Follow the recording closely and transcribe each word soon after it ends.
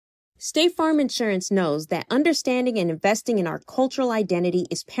State Farm Insurance knows that understanding and investing in our cultural identity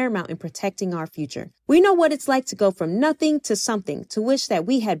is paramount in protecting our future. We know what it's like to go from nothing to something, to wish that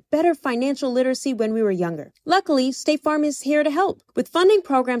we had better financial literacy when we were younger. Luckily, State Farm is here to help with funding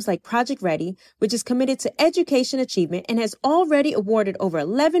programs like Project Ready, which is committed to education achievement and has already awarded over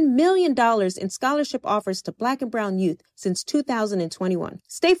 $11 million in scholarship offers to Black and brown youth since 2021.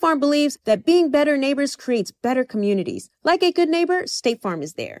 State Farm believes that being better neighbors creates better communities. Like a good neighbor, State Farm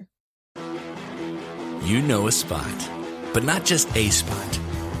is there. You know a spot, but not just a spot,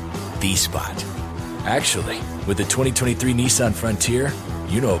 the spot. Actually, with the 2023 Nissan Frontier,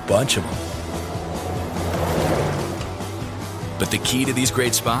 you know a bunch of them. But the key to these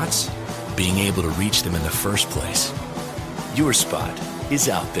great spots? Being able to reach them in the first place. Your spot is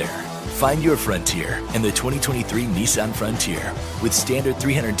out there. Find your Frontier in the 2023 Nissan Frontier with standard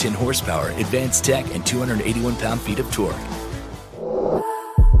 310 horsepower, advanced tech, and 281 pound-feet of torque.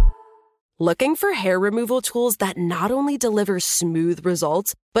 Looking for hair removal tools that not only deliver smooth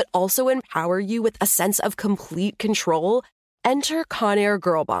results, but also empower you with a sense of complete control? Enter Conair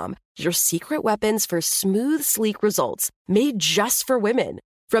Girl Bomb, your secret weapons for smooth, sleek results, made just for women.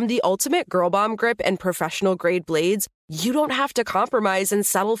 From the ultimate Girl Bomb grip and professional-grade blades, you don't have to compromise and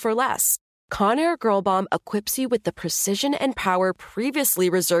settle for less. Conair Girl Bomb equips you with the precision and power previously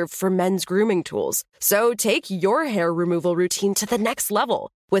reserved for men's grooming tools. So take your hair removal routine to the next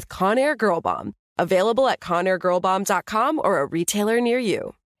level with Conair Girl Bomb. Available at ConairGirlBomb.com or a retailer near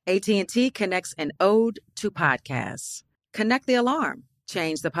you. AT&T connects an ode to podcasts. Connect the alarm.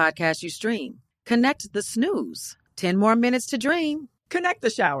 Change the podcast you stream. Connect the snooze. 10 more minutes to dream. Connect the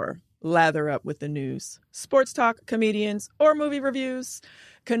shower. Lather up with the news, sports talk, comedians, or movie reviews.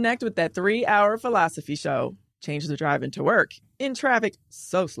 Connect with that 3-hour philosophy show. Change the drive into work in traffic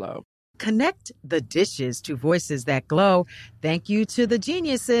so slow. Connect the dishes to voices that glow. Thank you to the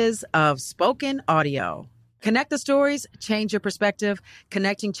geniuses of spoken audio. Connect the stories, change your perspective.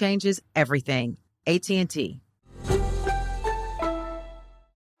 Connecting changes everything. AT&T.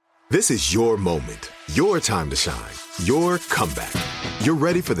 This is your moment, your time to shine, your comeback. You're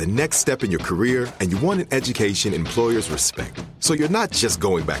ready for the next step in your career, and you want an education employers respect. So you're not just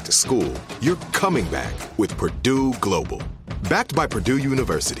going back to school, you're coming back with Purdue Global. Backed by Purdue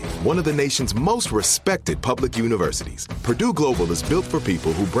University, one of the nation's most respected public universities, Purdue Global is built for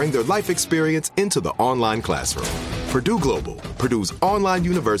people who bring their life experience into the online classroom. Purdue Global, Purdue's online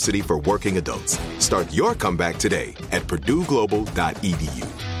university for working adults. Start your comeback today at purdueglobal.edu.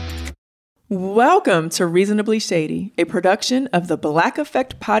 Welcome to Reasonably Shady, a production of the Black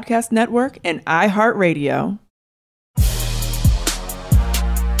Effect Podcast Network and iHeartRadio.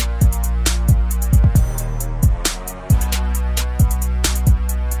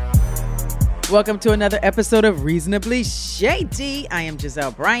 Welcome to another episode of Reasonably Shady. I am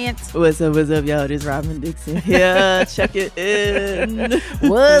Giselle Bryant. What's up, y'all? This is Robin Dixon here. Check it in.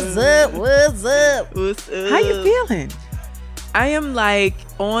 What's up? What's up? How you feeling? I am like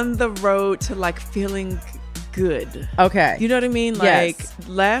on the road to like feeling good. Okay. You know what I mean? Yes. Like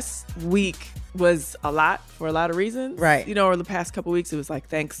last week was a lot for a lot of reasons. Right. You know, over the past couple of weeks, it was like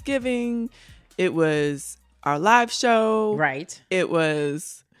Thanksgiving. It was our live show. Right. It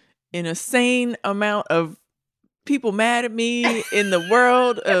was an insane amount of people mad at me in the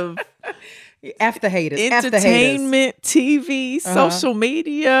world of F the haters. entertainment, TV, social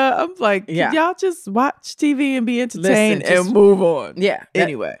media. I'm like, y'all just watch TV and be entertained and move on. Yeah.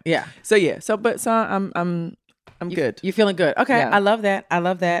 Anyway. So I'm good. You feeling good? Okay. Yeah. I love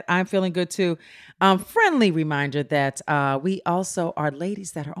that. I'm feeling good too. Friendly reminder that we also are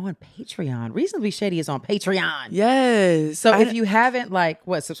ladies that are on Patreon. Reasonably Shady is on Patreon. Yes. So if you haven't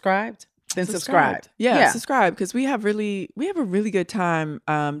subscribed, then subscribe. Yeah, subscribe, because we have a really good time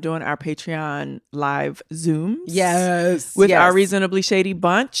doing our Patreon live Zooms. Yes. With our Reasonably Shady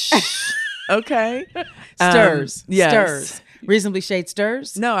bunch. Okay. Stirs. Yes. Stirs. Reasonably Shade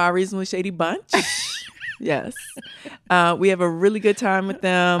stirs? No, our Reasonably Shady bunch. Yes. We have a really good time with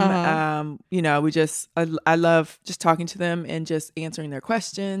them. You know, I love just talking to them and just answering their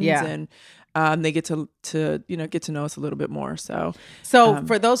questions. Yeah. And they get to get to know us a little bit more. So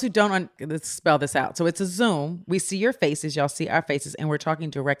for those who don't, let's spell this out. So it's a Zoom. We see your faces, y'all see our faces, and we're talking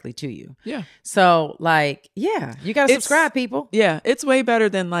directly to you. Yeah. So you got to subscribe, people. Yeah, it's way better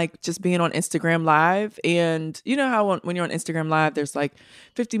than like just being on Instagram Live. And you know how when you're on Instagram Live, there's like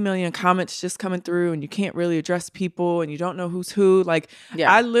 50 million comments just coming through, and you can't really address people, and you don't know who's who. Like,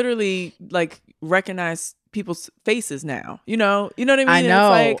 I literally recognize people's faces now. You know what I mean? I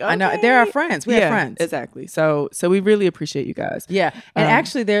know. It's like, I know. okay. They're our friends. We have friends. Exactly. So we really appreciate you guys. Yeah. And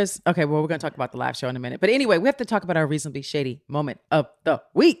actually we're going to talk about the live show in a minute. But anyway, we have to talk about our reasonably shady moment of the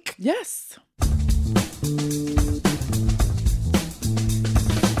week. Yes.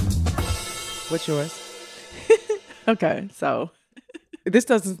 What's yours? Okay. So this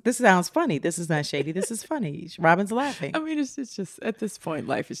sounds funny. This is not shady. This is funny. Robin's laughing. I mean, it's just at this point,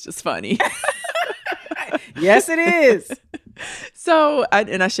 life is just funny. Yes, it is. So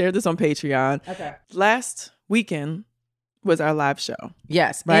I shared this on Patreon. Okay. Last weekend was our live show.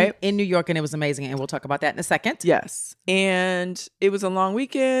 Yes. Right? In New York, and it was amazing. And we'll talk about that in a second. Yes. And it was a long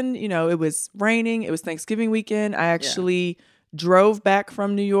weekend. You know, it was raining. It was Thanksgiving weekend. I actually drove back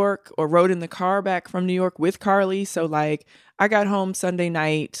from New York, or rode in the car back from New York with Carly. So like I got home Sunday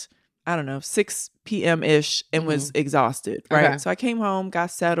night, I don't know, 6 p.m.-ish, and was exhausted. Right. Okay. So I came home,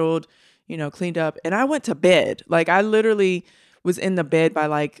 got settled, cleaned up, and I went to bed. Like I literally was in the bed by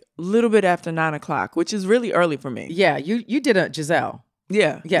like a little bit after 9 o'clock, which is really early for me. Yeah. You did a Giselle.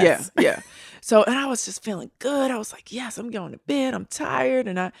 Yeah. Yes. Yeah. So, and I was just feeling good. I was like, yes, I'm going to bed. I'm tired.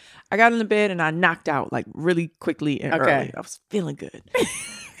 And I got in the bed and I knocked out like really quickly and early. I was feeling good.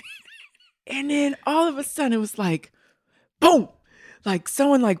 And then all of a sudden it was like, boom, like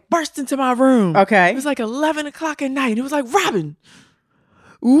someone like burst into my room. Okay. It was like 11 o'clock at night. And it was like, Robin,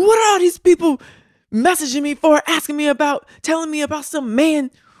 what are all these people messaging me for, asking me about, telling me about some man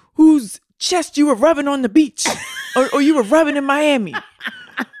whose chest you were rubbing on the beach or you were rubbing in Miami?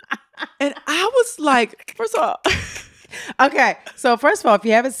 And I was like, first of all, Okay. So first of all, if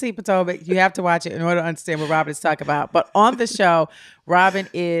you haven't seen Potomac, you have to watch it in order to understand what Robin is talking about. But on the show, Robin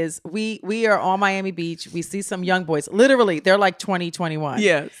is, we are on Miami Beach. We see some young boys. Literally, they're like 20, 21.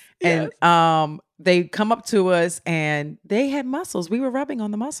 yes. And they come up to us and they had muscles. We were rubbing on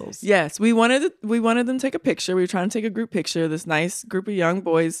the muscles. Yes, we wanted them to take a picture. We were trying to take a group picture. This nice group of young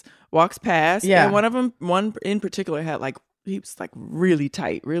boys walks past. Yeah. And one in particular had like, he was like really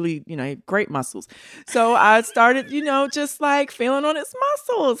tight, really, he had great muscles. So I started, just like feeling on his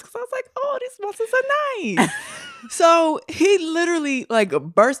muscles, because I was like, oh, these muscles are nice. So he literally like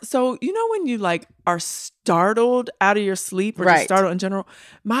burst. So, when you like are startled out of your sleep, or just startled in general,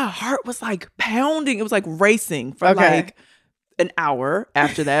 my heart was like pounding. It was like racing for like an hour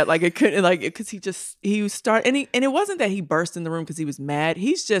after that. Like it couldn't, like, because he started, and it wasn't that he burst in the room because he was mad.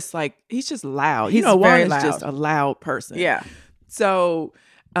 He's just loud. He's Warren very is loud. just a loud person. Yeah. So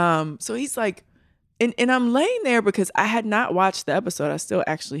he's like, and I'm laying there because I had not watched the episode. I still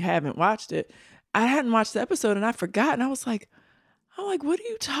actually haven't watched it. I hadn't watched the episode and I forgot. And I was like, what are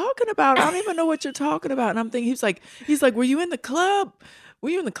you talking about? I don't even know what you're talking about. And I'm thinking, he's like, were you in the club?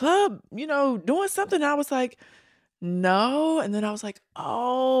 Doing something? And I was like, no. And then I was like,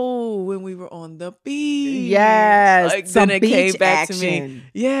 oh, when we were on the beach. Yes. Like, Some then it beach came back action. to me.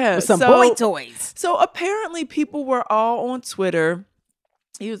 Yeah. With some boy toys. So apparently people were all on Twitter.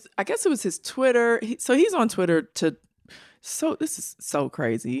 I guess it was his Twitter. So he's on Twitter so this is so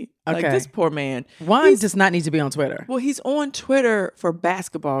crazy. Okay. Like this poor man. Juan does not need to be on Twitter. Well, he's on Twitter for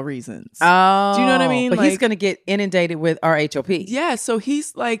basketball reasons. Oh. Do you know what I mean? But Like, he's going to get inundated with RHOP. yeah. So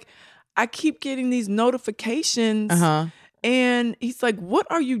he's like, I keep getting these notifications, and he's like, "What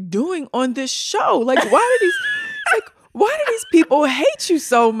are you doing on this show? Like, why do these people hate you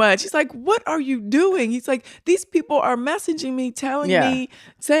so much?" He's like, "What are you doing?" He's like, "These people are messaging me, telling me,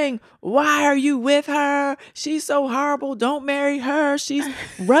 saying, why are you with her? She's so horrible. Don't marry her. She's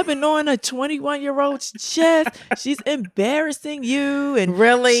rubbing on a 21-year-old's chest. She's embarrassing you, and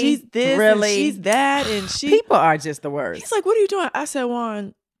Really? she's this, Really? and she's that, and she." People are just the worst. He's like, "What are you doing?" I said,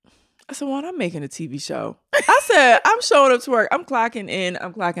 Juan, I'm making a TV show. I said, I'm showing up to work. I'm clocking in.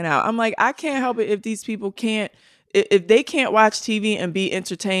 I'm clocking out. I'm like, I can't help it if these people if they can't watch TV and be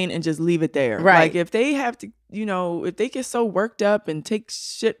entertained and just leave it there. Right. Like if they have to, if they get so worked up and take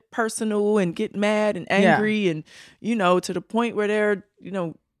shit personal and get mad and angry and, to the point where they're,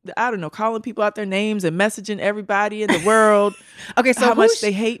 I don't know, calling people out their names and messaging everybody in the world. Okay, so how much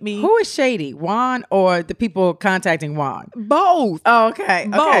they hate me. Who is shady, Juan or the people contacting Juan? Both. Oh, okay.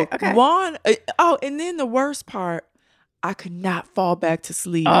 Both. Okay. Juan. And then the worst part, I could not fall back to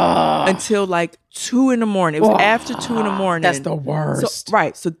sleep until like 2 a.m. It was after 2 a.m. That's the worst. So,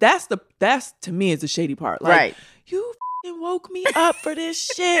 right. So that's to me is the shady part. Like, right. You woke me up for this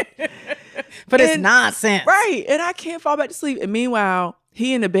shit. For this nonsense. Right. And I can't fall back to sleep. And meanwhile,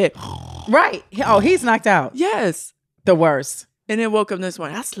 he in the bed. Right. Oh, he's knocked out. Yes. The worst. And then woke up this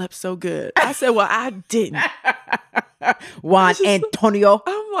morning. I slept so good. I said, well, I didn't. Juan Antonio.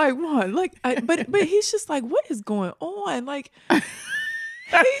 I'm like, Juan, like, but he's just like, what is going on? Like,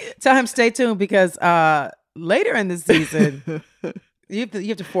 tell him stay tuned because later in the season, you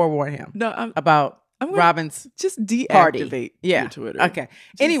have to forewarn him about Robin's just deactivate party. your Twitter. Okay.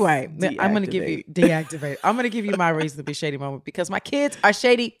 Anyway, I'm going to give you deactivate. I'm going to give you my reason to be shady moment because my kids are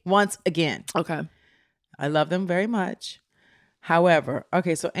shady once again. Okay. I love them very much. However,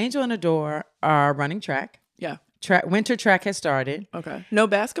 okay, so Angel and Adore are running track. Yeah. Winter track has started. Okay. No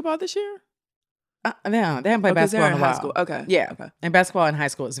basketball this year? No, they haven't played basketball in a high while. school. Okay. Yeah. Okay. And basketball in high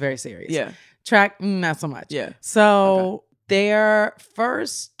school is very serious. Yeah. Track, not so much. Yeah. So their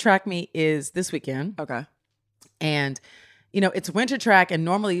first track meet is this weekend. Okay. And, it's winter track, and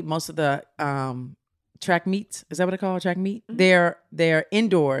normally most of the track meets, is that what I call a track meet? Mm-hmm. They're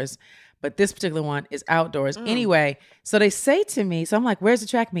indoors, but this particular one is outdoors. Anyway, so they say to me, so I'm like, where's the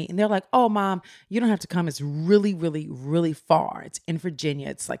track meet? And they're like, oh, Mom, you don't have to come. It's really, really, really far. It's in Virginia.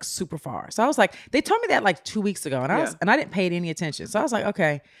 It's like super far. So I was like, they told me that like 2 weeks ago, and I didn't pay it any attention. So I was like,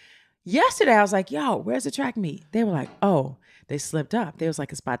 okay. Yesterday, I was like, yo, where's the track meet? They were like, oh, they slipped up. They was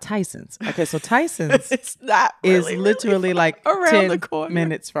like, it's by Tyson's. Okay, so Tyson's it's not really, is literally really like around 10 the corner.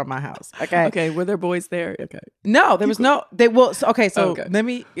 minutes from my house. Okay. Okay, were there boys there? Okay. No, there was no, they will. So, okay, so let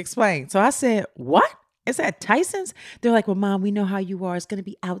me explain. So I said, what? Is that Tyson's? They're like, well, Mom, we know how you are. It's going to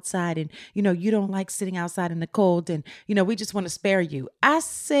be outside, and, you don't like sitting outside in the cold, and, we just want to spare you. I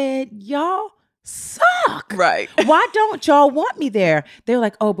said, y'all suck. Right. Why don't y'all want me there? They were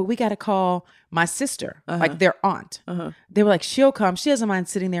like, oh, but we got to call my sister, like their aunt. They were like, she'll come. She doesn't mind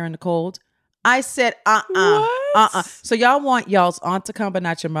sitting there in the cold. I said, So y'all want y'all's aunt to come, but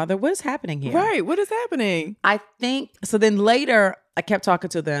not your mother? What is happening here? Right. What is happening? I think, so then later I kept talking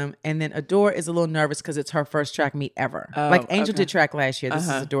to them, and then Adore is a little nervous because it's her first track meet ever. Like Angel did track last year. This is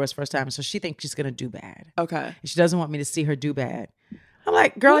Adore's first time. So she thinks she's going to do bad. Okay. And she doesn't want me to see her do bad. I'm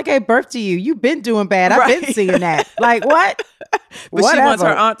like, girl, I gave birth to you. You've been doing bad. I've been seeing that. Like, what? But whatever. She wants her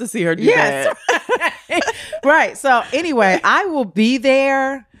aunt to see her do bad. Right. So anyway, I will be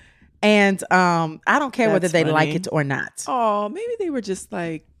there, and I don't care whether they like it or not. Oh, maybe they were just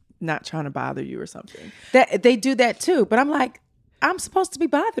like not trying to bother you or something. That they do that too. But I'm like, I'm supposed to be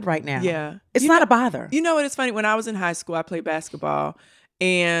bothered right now. Yeah. It's not a bother. You know what? It's funny. When I was in high school, I played basketball,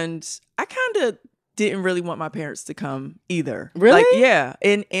 and I kind of didn't really want my parents to come either. Really? Like, yeah.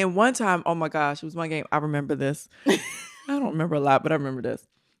 And one time, oh my gosh, it was my game. I remember this. I don't remember a lot, but I remember this.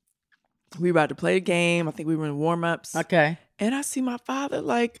 We were about to play a game. I think we were in warm-ups. Okay. And I see my father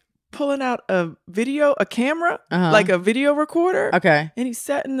like pulling out a camera, like a video recorder. Okay. And he's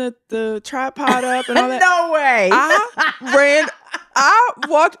setting the tripod up and all that. No way. I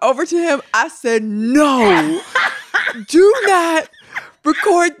walked over to him. I said, no, do not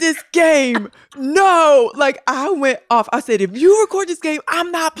record this game. No. Like, I went off. I said, if you record this game,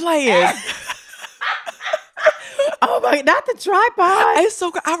 I'm not playing. Oh my, not the tripod. It's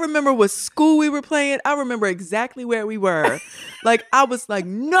so good. I remember what school we were playing. I remember exactly where we were. Like, I was like,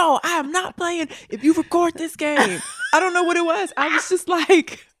 no, I am not playing if you record this game. I don't know what it was. I was just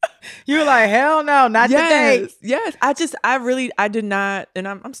like, you were like, hell no, not today. Yes. I did not, and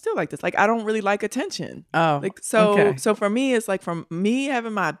I'm still like this. Like, I don't really like attention. Oh, like, so for me, it's like from me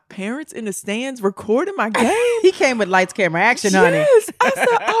having my parents in the stands recording my game. He came with lights, camera, action, honey. Yes. I said,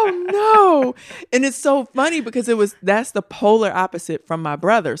 oh no. And it's so funny because that's the polar opposite from my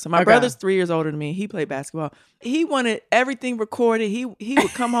brother. So my brother's 3 years older than me. He played basketball. He wanted everything recorded. He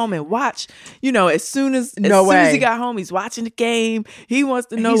would come home and watch, as soon as he got home, he's watching the game. He wants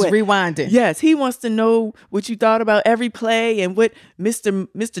to know He's rewinding. Yes, he wants to know what you thought about every play and what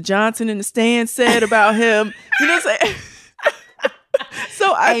Mr. Johnson in the stand said about him. You know what I'm saying?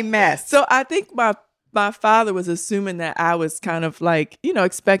 A mess. So I think my father was assuming that I was kind of like,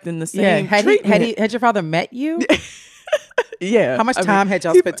 expecting the same treatment. Had your father met you? Yeah. How much time had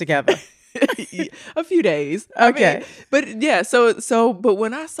y'all spent together? A few days. Okay. I mean, but yeah, but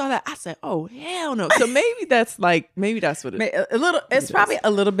when I saw that, I said, oh, hell no. So maybe that's what it is. A little, it's probably a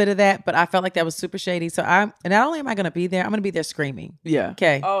little bit of that, but I felt like that was super shady. So not only am I going to be there, I'm going to be there screaming. Yeah.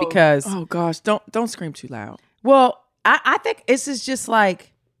 Okay. Because. Oh gosh, don't scream too loud. Well, I think this is just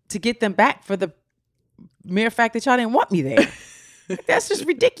like to get them back for the mere fact that y'all didn't want me there. That's just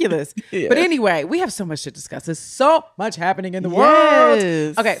ridiculous. Yeah. But anyway, we have so much to discuss. There's so much happening in the world.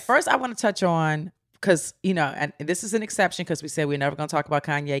 Okay, first I want to touch on, because, and this is an exception because we said we're never going to talk about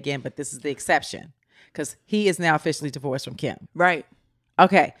Kanye again, but this is the exception because he is now officially divorced from Kim. Right.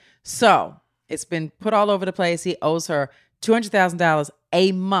 Okay, so it's been put all over the place. He owes her $200,000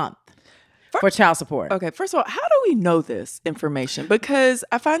 a month for child support. Okay, first of all, how do we know this information? Because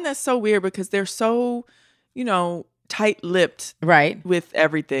I find that so weird because they're so, tight-lipped, right, with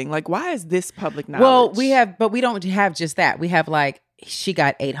everything. Like, why is this public knowledge? Well, but we don't have just that. We have like, she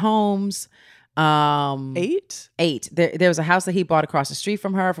got 8 homes. 8? 8. There was a house that he bought across the street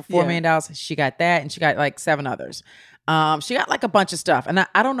from her for $4 million. She got that, and she got like 7 others. She got like a bunch of stuff, and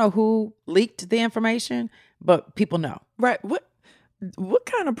I don't know who leaked the information, but people know. Right. What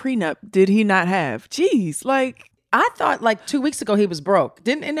kind of prenup did he not have? Jeez, like I thought like 2 weeks ago he was broke.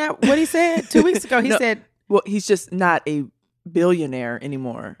 Isn't that what he said? 2 weeks ago he said. Well, he's just not a billionaire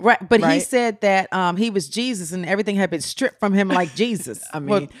anymore. Right. But he said that he was Jesus and everything had been stripped from him like Jesus. I mean,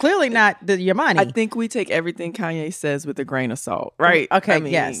 well, clearly not your money. I think we take everything Kanye says with a grain of salt, right? Okay,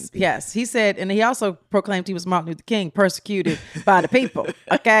 yes. He said, and he also proclaimed he was Martin Luther King, persecuted by the people.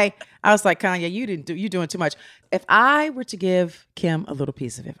 Okay. I was like, Kanye, you're doing too much. If I were to give Kim a little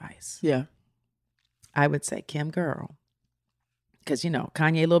piece of advice, I would say, Kim, girl, because,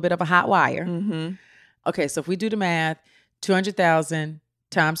 Kanye a little bit of a hot wire. Mm-hmm. Okay, so if we do the math, 200,000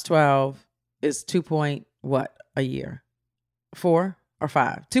 times 12 is 2 point what a year? 4 or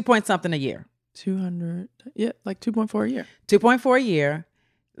 5? 2 point something a year. 200, like 2.4 a year. 2.4 a year.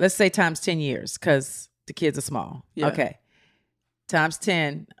 Let's say times 10 years because the kids are small. Yeah. Okay. Times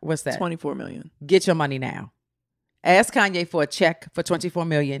 10, what's that? 24 million. Get your money now. Ask Kanye for a check for $24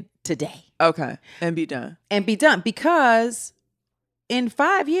 million today. Okay. And be done. Because in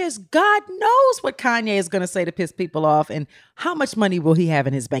 5 years, God knows what Kanye is going to say to piss people off and how much money will he have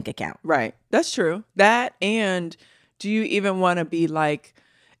in his bank account. Right. That's true. That, and do you even want to be like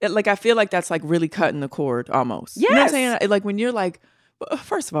I feel like that's like really cutting the cord almost. Yes. You know what I'm saying? Like when you're like,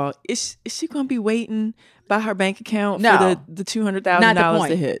 first of all, is she going to be waiting by her bank account for the $200,000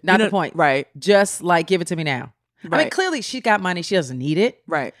 to hit? Not the point. Right. Just like, give it to me now. Right. I mean, clearly she got money. She doesn't need it.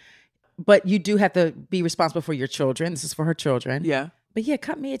 Right. But you do have to be responsible for your children. This is for her children. Yeah. But yeah,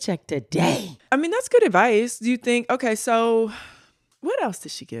 cut me a check today. I mean, that's good advice. Do you think, okay, so what else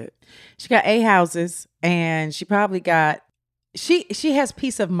did she get? She got 8 houses and she probably got, she has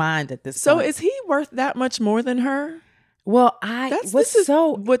peace of mind at this point. So is he worth that much more than her? Well, this is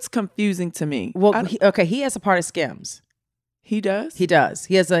what's confusing to me. Well, he has a part of Skims. He does? He does.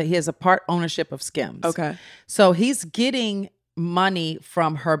 He has a part ownership of Skims. Okay. So he's getting money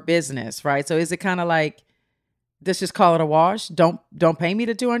from her business, right? So is it kind of like, let's just call it a wash? Don't pay me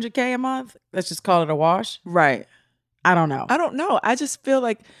the $200K a month. Let's just call it a wash. Right. I don't know. I just feel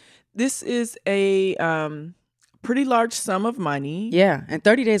like this is a pretty large sum of money. Yeah, and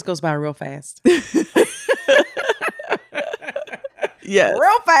 30 days goes by real fast. Yes.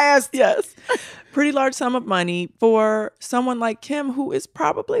 Real fast. Yes. Pretty large sum of money for someone like Kim, who is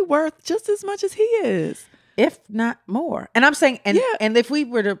probably worth just as much as he is, if not more. And I'm saying, and if we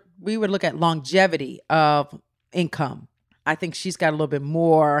were to look at longevity of income, I think she's got a little bit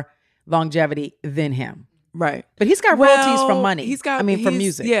more longevity than him. Right. But he's got royalties from money. From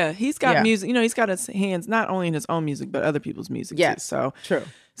music. Yeah, he's got music. He's got his hands not only in his own music, but other people's music too. So true.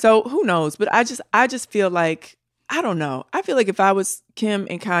 So who knows? But I just feel like, I don't know. I feel like if I was Kim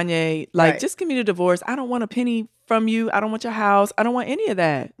and Kanye, just give me the divorce. I don't want a penny from you. I don't want your house. I don't want any of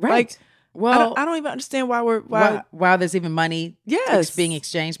that. Right. Like, well, I don't even understand why there's even money being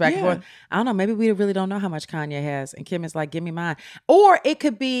exchanged back and forth. I don't know. Maybe we really don't know how much Kanye has. And Kim is like, give me mine. Or it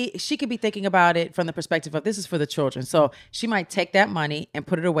could be, she could be thinking about it from the perspective of this is for the children. So she might take that money and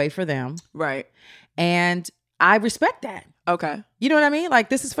put it away for them. Right. And I respect that. Okay. You know what I mean? Like,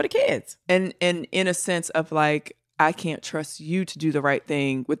 this is for the kids. And in a sense of like, I can't trust you to do the right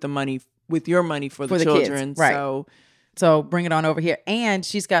thing with the money, with your money for the children. Kids. Right. So bring it on over here. And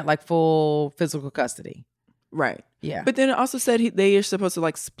she's got like full physical custody. Right. Yeah. But then it also said they are supposed to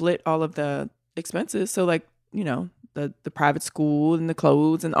like split all of the expenses. So like, the private school and the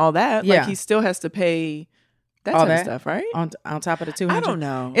clothes and all that. Yeah. Like he still has to pay that all type of stuff, right? On top of the 200. I don't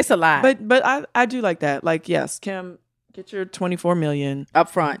know. It's a lot. But I do like that. Like, yes, Kim, get your $24 million up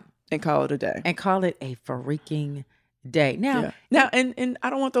front. And call it a day. And call it a freaking day. Now, and I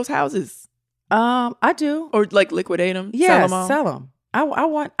don't want those houses. I do. Or like liquidate them. Yeah, sell them. I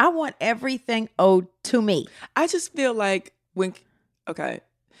want everything owed to me. I just feel like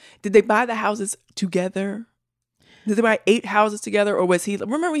did they buy the houses together? Did they buy 8 houses together, or was he?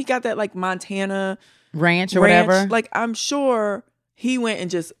 Remember he got that like Montana ranch or whatever. Like I'm sure he went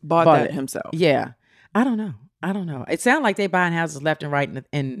and just bought that himself. Yeah, I don't know. It sounds like they buying houses left and right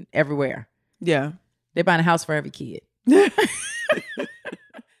and everywhere. Yeah. They're buying a house for every kid.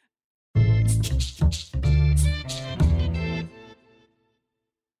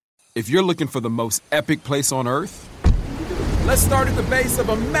 If you're looking for the most epic place on Earth, let's start at the base of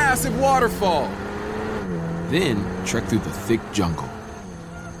a massive waterfall. Then trek through the thick jungle.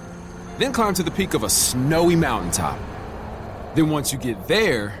 Then climb to the peak of a snowy mountaintop. Then once you get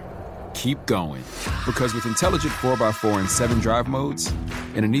there, keep going. Because with intelligent 4x4 and 7 drive modes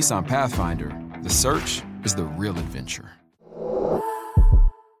and a Nissan Pathfinder, The search is the real adventure.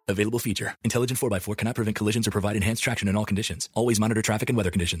 Available feature. Intelligent 4x4 cannot prevent collisions or provide enhanced traction in all conditions. Always monitor traffic and weather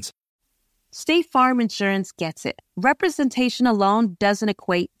conditions. State Farm Insurance gets it. Representation alone doesn't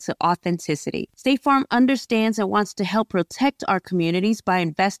equate to authenticity. State Farm understands and wants to help protect our communities by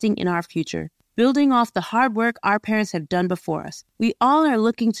investing in our future, building off the hard work our parents have done before us. We all are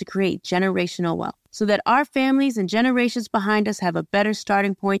looking to create generational wealth so that our families and generations behind us have a better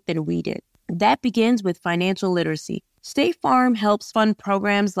starting point than we did. That begins with financial literacy. State Farm helps fund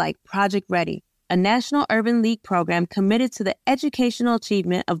programs like Project Ready, a National Urban League program committed to the educational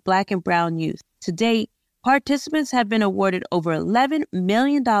achievement of Black and Brown youth. To date, participants have been awarded over $11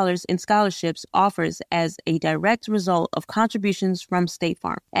 million in scholarships offers as a direct result of contributions from State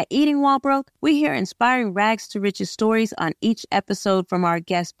Farm. At Eating While Broke, we hear inspiring rags to riches stories on each episode from our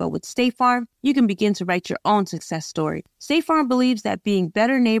guests, but with State Farm, you can begin to write your own success story. State Farm believes that being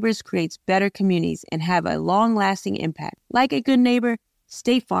better neighbors creates better communities and have a long-lasting impact. Like a good neighbor,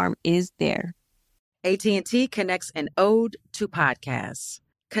 State Farm is there. AT&T connects an ode to podcasts.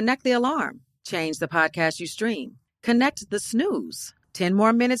 Connect the alarm. Change the podcast you stream. Connect the snooze. 10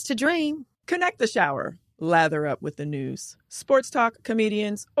 more minutes to dream. Connect the shower. Lather up with the news. Sports talk,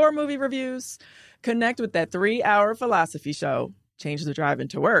 comedians, or movie reviews. Connect with that 3-hour philosophy show. Change the drive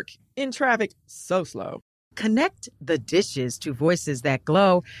into work in traffic so slow. Connect the dishes to voices that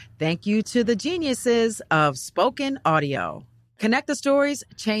glow. Thank you to the geniuses of spoken audio. Connect the stories,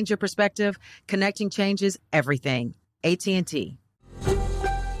 change your perspective. Connecting changes everything. AT&T.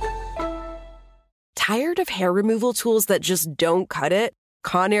 Tired of hair removal tools that just don't cut it?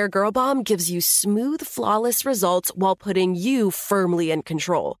 Conair Girl Bomb gives you smooth, flawless results while putting you firmly in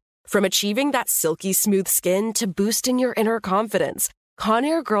control. From achieving that silky smooth skin to boosting your inner confidence,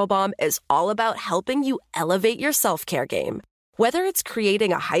 Conair Girl Bomb is all about helping you elevate your self-care game. Whether it's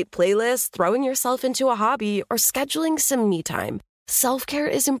creating a hype playlist, throwing yourself into a hobby, or scheduling some me time, self-care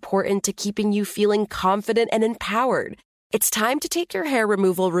is important to keeping you feeling confident and empowered. It's time to take your hair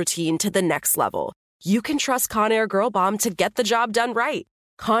removal routine to the next level. You can trust Conair Girl Bomb to get the job done right.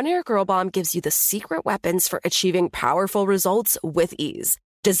 Conair Girl Bomb gives you the secret weapons for achieving powerful results with ease.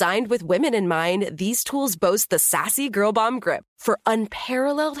 Designed with women in mind, these tools boast the sassy Girl Bomb grip for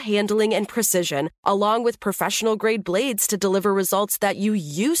unparalleled handling and precision, along with professional-grade blades to deliver results that you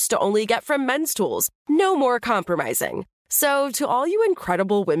used to only get from men's tools. No more compromising. So, to all you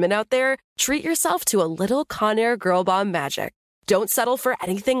incredible women out there, treat yourself to a little Conair Girl Bomb magic. Don't settle for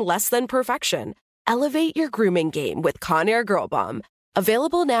anything less than perfection. Elevate your grooming game with Conair Girl Bomb.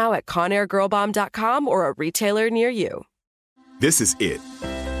 Available now at ConairGirlBomb.com or a retailer near you. This is it.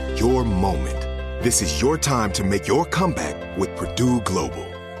 Your moment. This is your time to make your comeback with Purdue Global.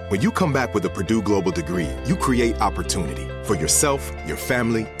 When you come back with a Purdue Global degree, you create opportunity for yourself, your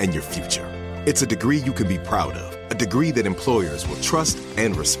family, and your future. It's a degree you can be proud of, a degree that employers will trust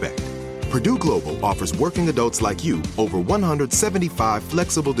and respect. Purdue Global offers working adults like you over 175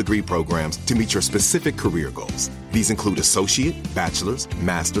 flexible degree programs to meet your specific career goals. These include associate, bachelor's,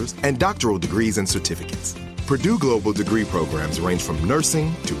 master's, and doctoral degrees and certificates. Purdue Global degree programs range from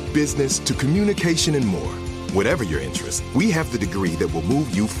nursing to business to communication and more. Whatever your interest, we have the degree that will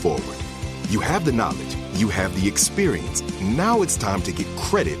move you forward. You have the knowledge, you have the experience. Now it's time to get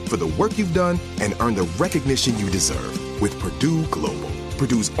credit for the work you've done and earn the recognition you deserve with Purdue Global,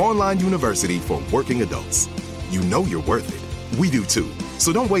 Purdue's online university for working adults. You know you're worth it. We do too.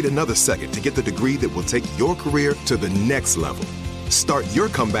 So don't wait another second to get the degree that will take your career to the next level. Start your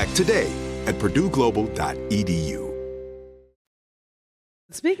comeback today at purdueglobal.edu.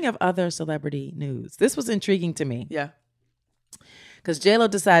 Speaking of other celebrity news, this was intriguing to me. Yeah. Because J-Lo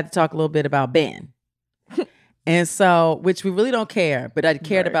decided to talk a little bit about Ben. And so, which we really don't care, but I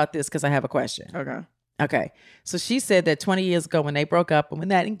cared about this because I have a question. Okay. So she said that 20 years ago when they broke up and when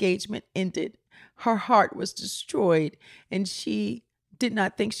that engagement ended, her heart was destroyed and she did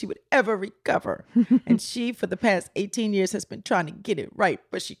not think she would ever recover. And she, for the past 18 years, has been trying to get it right,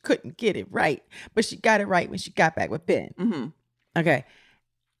 but she couldn't get it right. But she got it right when she got back with Ben. Mm-hmm. Okay.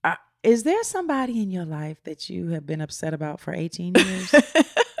 Is there somebody in your life that you have been upset about for 18 years?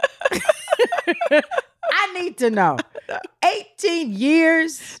 I need to know. 18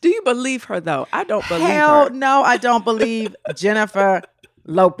 years? Do you believe her, though? I don't believe her. Hell no, I don't believe Jennifer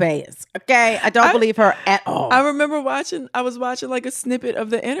Lopez. Okay? I don't believe her at all. I remember I was watching like a snippet of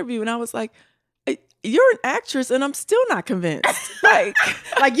the interview and I was like, you're an actress and I'm still not convinced. Like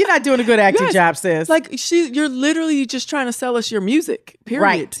you're not doing a good acting job, sis. Like you're literally just trying to sell us your music,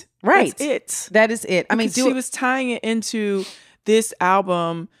 period. Right. That's it. That is it. I mean, she was tying it into this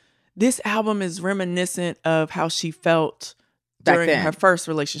album. This album is reminiscent of how she felt during her first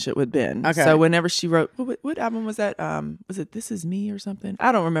relationship with Ben. Okay. So whenever she wrote, what album was that? Was it This Is Me or something?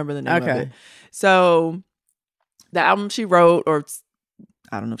 I don't remember the name of it. So the album she wrote, or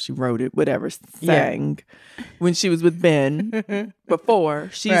I don't know if she wrote it, whatever, sang when she was with Ben before,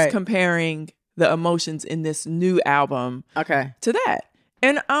 she's comparing the emotions in this new album to that.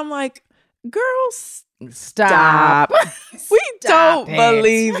 And I'm like, girls, stop. We don't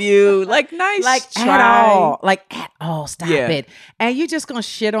believe you. Like, nice try. At all. Stop it. And you just gonna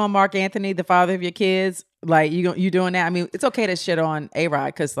shit on Mark Anthony, the father of your kids? Like, you doing that? I mean, it's okay to shit on A-Rod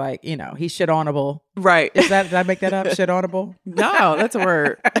because, like, you know, he's shit onable. Right. Did I make that up? Shit onable? No, that's a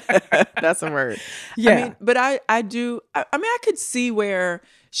word. That's a word. Yeah. I mean, but I could see where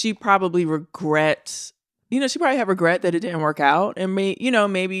she probably regrets. You know, she probably had regret that it didn't work out, and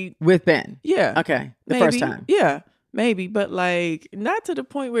maybe with Ben. Yeah. Okay. The maybe, first time. Yeah. Maybe, but like not to the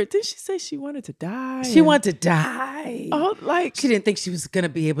point where did she say she wanted to die? She wanted to die. Oh, like she didn't think she was gonna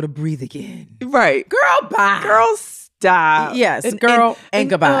be able to breathe again. Right, girl, bye. Girl, stop. Yes, girl, and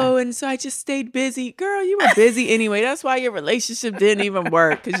goodbye. Oh, and so I just stayed busy. Girl, you were busy anyway. That's why your relationship didn't even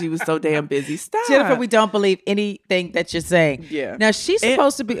work because you was so damn busy. Stop, Jennifer. We don't believe anything that you're saying. Yeah. Now she's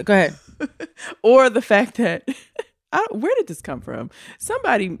supposed to be. Go ahead. Or the fact that where did this come from?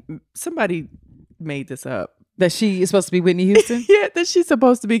 Somebody made this up. That she is supposed to be Whitney Houston? Yeah, that she's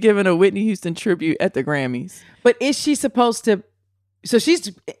supposed to be giving a Whitney Houston tribute at the Grammys. But is she supposed to? So she's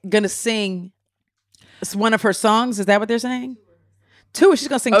going to sing one of her songs? Is that what they're saying? She's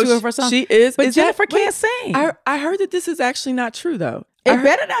going to sing two of her songs? She is. But Jennifer can't sing. I heard that this is actually not true, though. It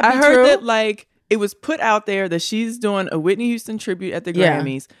better not be true. I heard that, like, it was put out there that she's doing a Whitney Houston tribute at the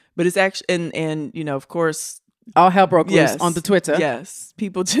Grammys, but it's actually, and you know, of course, all hell broke loose on the Twitter. Yes.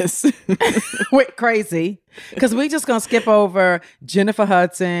 People just went crazy. Because we just going to skip over Jennifer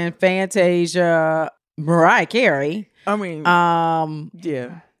Hudson, Fantasia, Mariah Carey. I mean,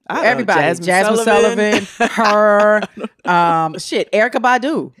 yeah. Everybody. Jasmine Sullivan, her, Erykah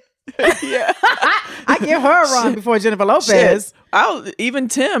Badu. Yeah. I give her a run before Jennifer Lopez. Even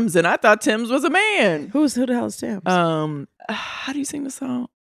Tim's, and I thought Tim's was a man. Who the hell is Tim's? How do you sing the song?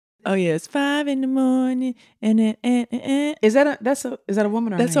 Oh yeah, it's 5 a.m. and is that a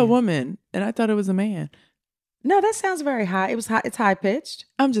woman or that's a man? A woman, and I thought it was a man. No, that sounds very high. It's high pitched.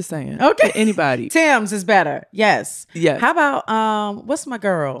 I'm just saying. Okay, anybody. Tim's is better. Yes. How about what's my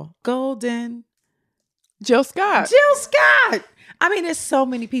girl? Golden. Jill Scott. Jill Scott. I mean, there's so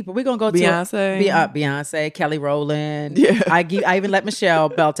many people. We're gonna go Beyonce. to Beyonce, Kelly Rowland. Yeah. I even let Michelle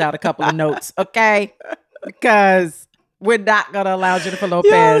belt out a couple of notes, okay? Because we're not gonna allow Jennifer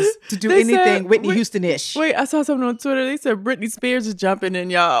Lopez to do anything Whitney Houston-ish. Wait, I saw something on Twitter. They said Britney Spears is jumping in,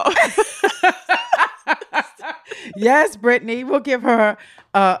 y'all. Yes, Britney. We'll give her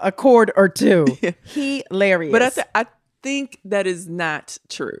a chord or two. Hilarious. But I think that is not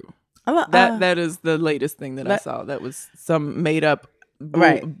true. That is the latest thing that I saw. That was some made up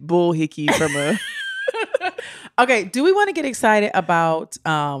bull hickey from a. Okay, do we want to get excited about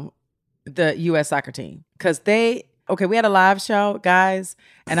the U.S. soccer team? Because we had a live show, guys,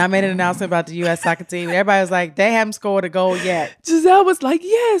 and I made an announcement about the U.S. soccer team. Everybody was like, they haven't scored a goal yet. Giselle was like,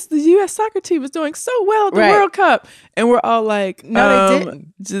 yes, the U.S. soccer team is doing so well at the World Cup. And we're all like, no, they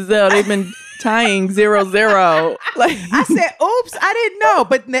didn't. Giselle, they've been tying 0-0. Like, I said, oops, I didn't know.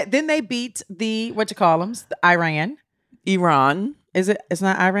 But then they beat the Iran. Is it? It's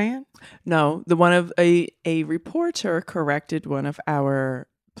not Iran? No, a reporter corrected one of our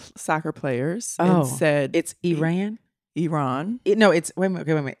soccer players and said it's Iran. It's wait a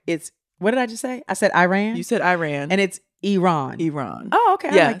minute. It's what did I just say? I said Iran. You said Iran, and it's Iran. Oh,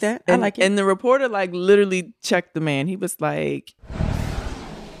 okay. Yes. I like that. And, I like it. And the reporter literally checked the man. He was like,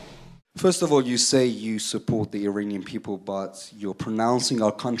 first of all, you say you support the Iranian people, but you're pronouncing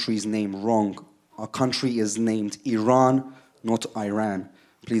our country's name wrong. Our country is named Iran, not Iran.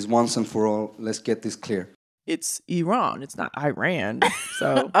 Please, once and for all, let's get this clear. It's Iran. It's not Iran.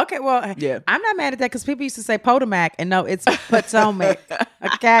 So okay, well, yeah. I'm not mad at that because people used to say Potomac, and no, it's Potomac.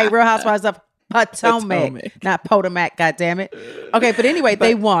 Okay, Real Housewives of Potomac, not Potomac. God damn it. Okay, but anyway,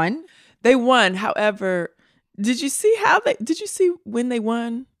 they won. They won. However, did you see when they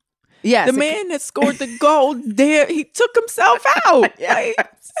won? Yes. The man that scored the goal, he took himself out. Like,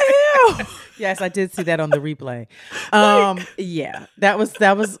 hell. Yes, I did see that on the replay. Yeah, that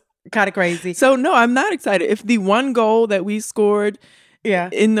was kind of crazy. So no, I'm not excited. If the one goal that we scored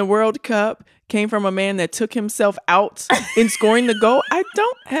in the World Cup came from a man that took himself out in scoring the goal, I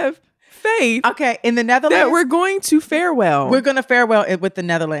don't have faith. Okay, in the Netherlands, that we're going to fare well. We're going to fare well with the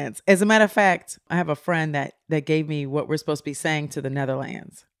Netherlands. As a matter of fact, I have a friend that gave me what we're supposed to be saying to the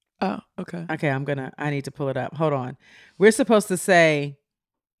Netherlands. Oh, okay. Okay, I need to pull it up. Hold on. We're supposed to say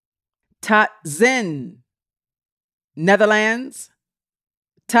Tot Zin, Netherlands.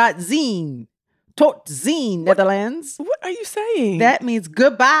 Tot Zin, Netherlands. What are you saying? That means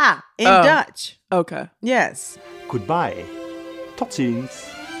goodbye in Dutch. Okay. Yes. Goodbye. Tot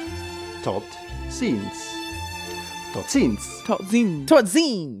ziens. Tot ziens. Tot ziens. Tot ziens. Tot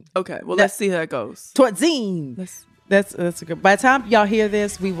zin. Okay, well, let's see how it goes. Tot zin. That's a good. By the time y'all hear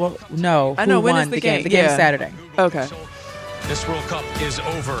this, we will know who when won is the game. The game game is Saturday. Okay. This World Cup is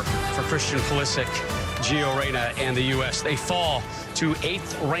over for Christian Pulisic, Gio Reyna, and the U.S. They fall to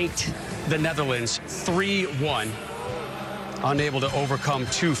 8th-ranked the Netherlands, 3-1. Unable to overcome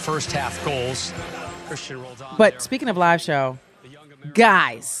 2 first-half goals. Christian rolled on. But speaking of live show,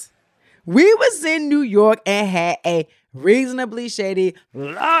 guys, we was in New York and had a reasonably shady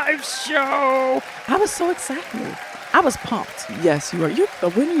live show. I was so excited. I was pumped. Yes, you were.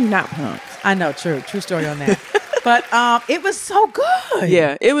 When are you not pumped? I know. True story on that. But it was so good.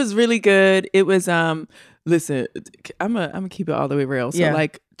 Yeah, it was really good. It was listen, I'm gonna keep it all the way real. So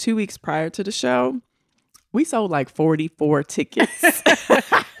like 2 weeks prior to the show, we sold like 44 tickets.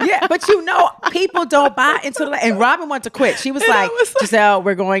 Yeah, but people don't buy into the. And Robin wanted to quit. She was like, Giselle,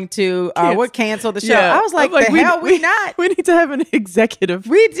 we're going to we'll cancel the show. Yeah. I was like, the hell we not? We need to have an executive.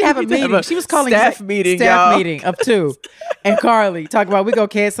 We need to have a meeting. She was calling staff meeting, staff meeting of 2. And Carly talking about we gonna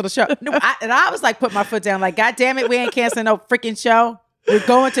cancel the show. No, I was like, put my foot down, like, God damn it, we ain't canceling no freaking show. We're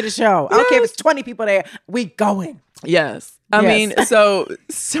going to the show. I don't care if it's 20 people there. We going. Yes. I mean, so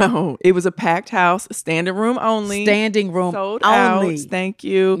it was a packed house, standing room only. Standing room sold only. out. Thank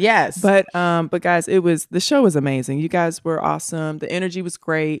you. Yes. But guys, the show was amazing. You guys were awesome. The energy was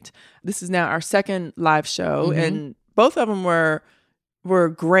great. This is now our second live show, and both of them were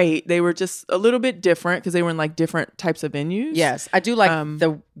great. They were just a little bit different because they were in like different types of venues. Yes, I do like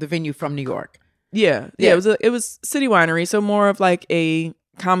the venue from New York. Yeah. It was City Winery, so more of like a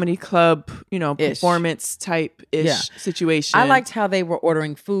comedy club, performance type ish situation. I liked how they were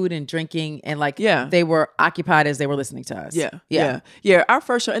ordering food and drinking, and they were occupied as they were listening to us. Yeah. Our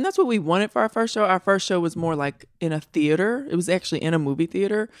first show, and that's what we wanted for our first show. Our first show was more like in a theater. It was actually in a movie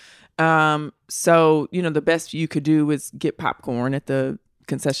theater. So the best you could do was get popcorn at the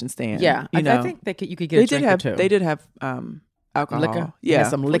concession stand. Yeah, I think you could get a drink or two. They did have alcohol. Liquor? Yeah.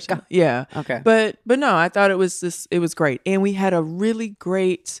 Some liquor? Yeah. Okay. But no, I thought it was great. And we had a really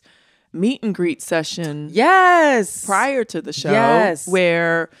great meet and greet session. Yes. Prior to the show. Yes.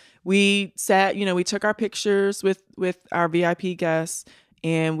 Where we sat, we took our pictures with our VIP guests,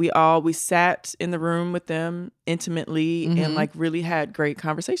 and we sat in the room with them intimately and like really had great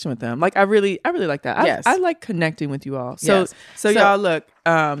conversation with them. Like I really like that. Yes. I like connecting with you all. So y'all look,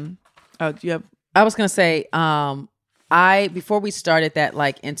 do you have I was gonna say, before we started that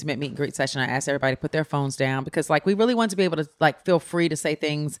like intimate meet and greet session, I asked everybody to put their phones down because like we really wanted to be able to like feel free to say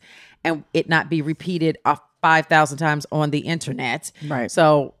things and it not be repeated 5,000 times on the internet. Right.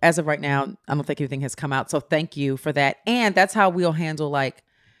 So as of right now, I don't think anything has come out. So thank you for that. And that's how we'll handle like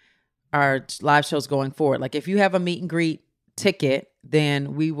our live shows going forward. Like if you have a meet and greet ticket,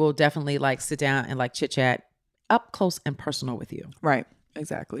 then we will definitely like sit down and like chit chat up close and personal with you. Right.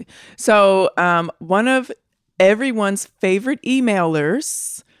 Exactly. So one of everyone's favorite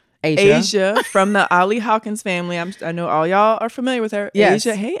emailers, Asia from the Ali Hawkins family. I know all y'all are familiar with her. Yes.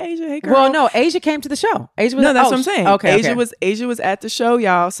 Asia. Hey, Asia. Hey, girl. Well, no, Asia came to the show. Asia was, no, that's what I'm saying. Okay. Asia was at the show,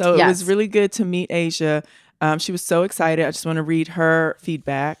 y'all. So it was really good to meet Asia. She was so excited. I just want to read her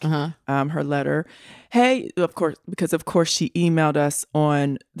feedback, her letter. Hey, of course, because of course she emailed us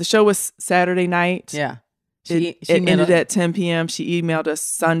on the show was Saturday night. Yeah. It ended at 10 p.m. She emailed us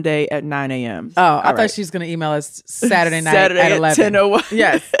Sunday at 9 a.m. Oh, I thought she was going to email us Saturday night at 11. 10:01.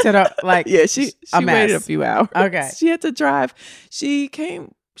 Yes. Yeah, she waited a few hours. Okay. She had to drive. She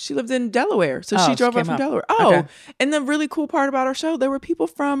lived in Delaware. So she drove up from Delaware. Oh, okay. And the really cool part about our show, there were people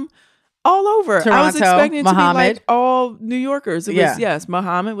from all over. Toronto, I was expecting it to be Muhammad. like all New Yorkers. It was, yes,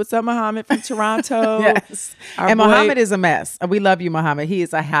 Muhammad. What's up, Muhammad from Toronto? Yes. And Muhammad is a mess. We love you, Muhammad. He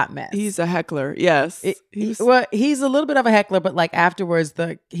is a hot mess. He's a heckler. Yes. He's a little bit of a heckler, but like afterwards,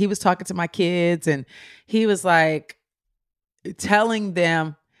 he was talking to my kids and he was like telling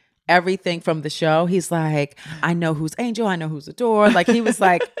them everything from the show. He's like, I know who's Angel. I know who's Adore. Like he was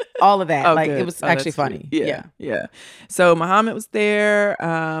like all of that. Oh, like good. it was actually funny. Yeah. So Muhammad was there.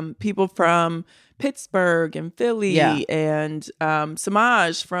 People from Pittsburgh and Philly and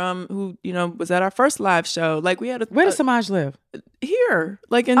Samaj from who was at our first live show. Like we had where does Samaj live? Here,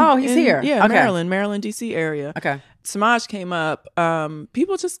 like he's here. Yeah, okay. Maryland, DC area. Okay. Samaj came up.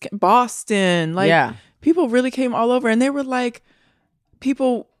 People Boston. Like people really came all over, and they were like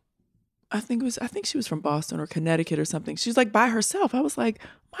people I think she was from Boston or Connecticut or something. She was like by herself. I was like,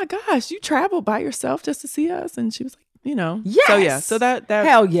 my gosh, you traveled by yourself just to see us? And she was like, you know. Yes. So yeah. So that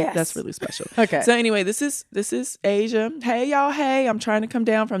hell yes. That's really special. Okay. So anyway, this is Asia. Hey y'all, hey. I'm trying to come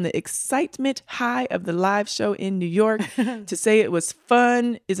down from the excitement high of the live show in New York. To say it was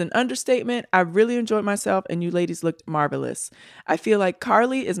fun is an understatement. I really enjoyed myself and you ladies looked marvelous. I feel like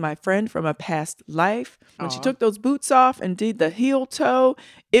Carly is my friend from a past life. When she took those boots off and did the heel toe,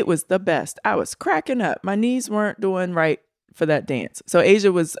 it was the best. I was cracking up. My knees weren't doing right for that dance. So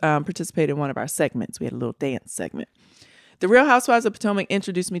Asia was participating in one of our segments. We had a little dance segment. The Real Housewives of Potomac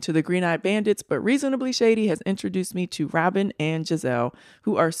introduced me to the Green Eyed Bandits, but Reasonably Shady has introduced me to Robin and Giselle,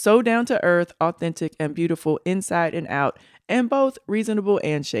 who are so down to earth, authentic, and beautiful inside and out, and both reasonable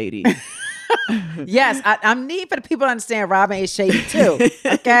and shady. Yes, I'm need for the people to understand Robin is shady too.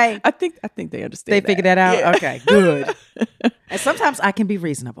 Okay, I think they understand. They figured that out. Yeah. Okay, good. And sometimes I can be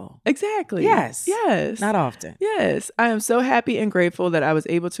reasonable. Exactly. Yes. Not often. Yes. I am so happy and grateful that I was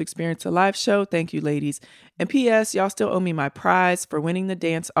able to experience a live show. Thank you, ladies. And P.S. Y'all still owe me my prize for winning the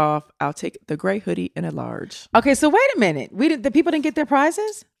dance off. I'll take the gray hoodie in a large. Okay, so wait a minute. The people didn't get their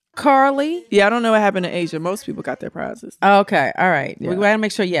prizes? Carly? Yeah, I don't know what happened to Asia. Most people got their prizes. Okay, all right. Yeah. We want to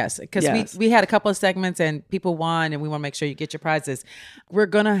make sure, yes, because we had a couple of segments and people won, and we want to make sure you get your prizes. We're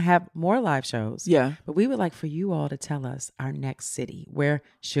going to have more live shows. Yeah. But we would like for you all to tell us our next city. Where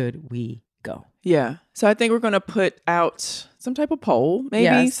should we go? Yeah. So I think we're going to put out some type of poll,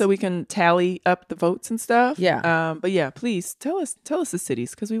 maybe, so we can tally up the votes and stuff. Yeah. But yeah, please tell us the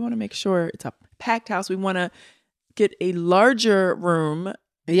cities, because we want to make sure it's a packed house. We want to get a larger room.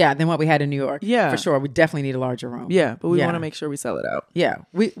 Yeah, than what we had in New York. Yeah. For sure. We definitely need a larger room. Yeah, but we want to make sure we sell it out. Yeah,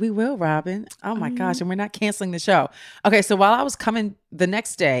 we will, Robin. Oh my gosh, and we're not canceling the show. Okay, so while I was coming the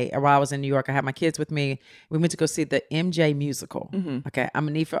next day, or while I was in New York, I had my kids with me. We went to go see the MJ musical. Mm-hmm. Okay, I'm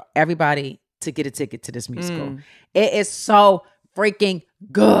going to need for everybody to get a ticket to this musical. It is so freaking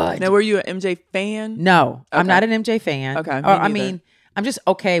good. Now, were you an MJ fan? No, I'm not an MJ fan. Okay, I mean, I'm just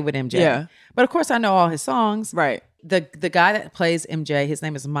okay with MJ. Yeah. But of course, I know all his songs. Right. The guy that plays MJ, his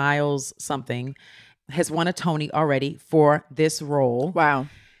name is Miles something, has won a Tony already for this role. Wow.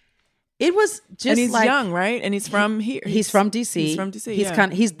 It was just and he's young, right? And he's from here. He's from DC. He's from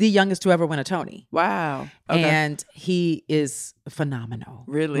DC. He's the youngest to ever win a Tony. Wow. Okay. And he is phenomenal.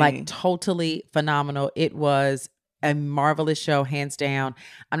 Really? Like totally phenomenal. It was a marvelous show, hands down.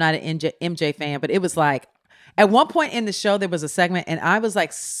 I'm not an MJ fan, but it was like, at one point in the show, there was a segment and I was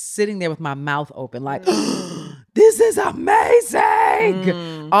like sitting there with my mouth open, like, this is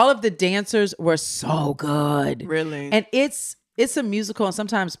amazing. All of the dancers were so good. Really? And it's a musical, and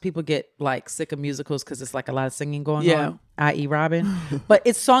sometimes people get like sick of musicals because it's like a lot of singing going on, i.e. Robin. But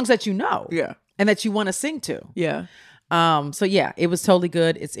it's songs that you know. Yeah. And that you want to sing to. Yeah. So yeah, it was totally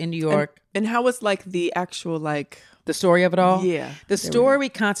good. It's in New York. And how was like the actual like the story of it all? Yeah. The story we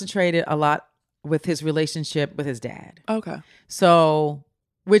concentrated a lot with his relationship with his dad. Okay. So,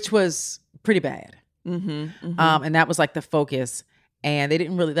 which was pretty bad. Mm-hmm. And that was like the focus. And they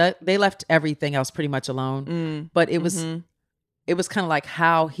didn't really, they left everything else pretty much alone. But it was kind of like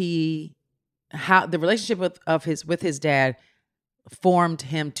how the relationship with his dad formed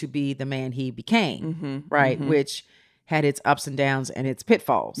him to be the man he became, right? Which had its ups and downs and its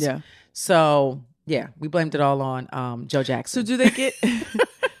pitfalls. Yeah. So yeah, we blamed it all on Joe Jackson. So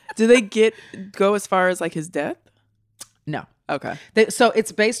do they go as far as like his death? No. Okay. So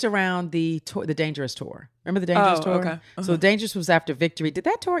it's based around the Dangerous tour. Remember the Dangerous tour? Okay. So Dangerous was after Victory. Did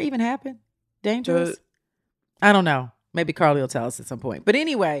that tour even happen? Dangerous? I don't know. Maybe Carly will tell us at some point. But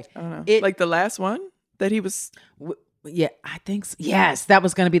anyway, I don't know. Like the last one that he was. Yeah, I think so. Yes, that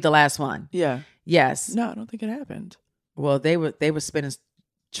was going to be the last one. Yeah. Yes. No, I don't think it happened. Well, they were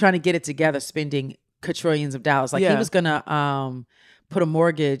trying to get it together, spending quadrillions of dollars. Like he was going to put a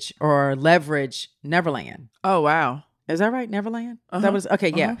mortgage or leverage Neverland. Oh, wow. Is that right? Neverland? That was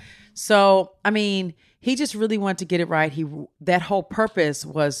okay. Yeah. So, I mean, he just really wanted to get it right. That whole purpose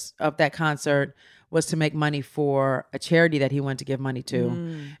of that concert was to make money for a charity that he wanted to give money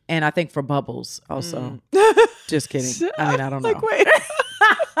to. And I think for Bubbles also. Just kidding. I mean, I don't know. Wait.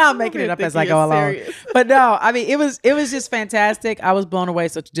 I'm making it up as I go along. But no, I mean, it was just fantastic. I was blown away.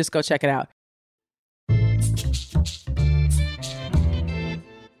 So just go check it out.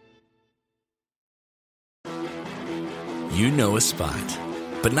 You know a spot,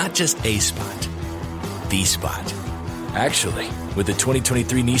 but not just a spot, the spot. Actually, with the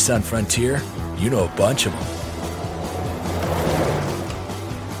 2023 Nissan Frontier, you know a bunch of them.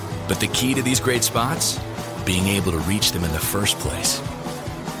 But the key to these great spots? Being able to reach them in the first place.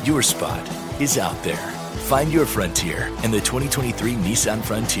 Your spot is out there. Find your frontier in the 2023 Nissan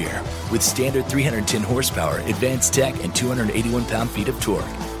Frontier with standard 310 horsepower, advanced tech, and 281 pound-feet of torque.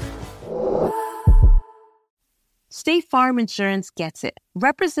 State Farm Insurance gets it.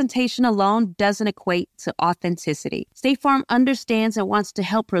 Representation alone doesn't equate to authenticity. State Farm understands and wants to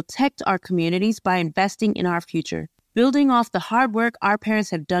help protect our communities by investing in our future, building off the hard work our parents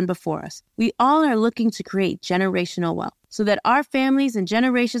have done before us. We all are looking to create generational wealth so that our families and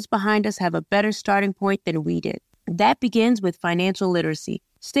generations behind us have a better starting point than we did. That begins with financial literacy.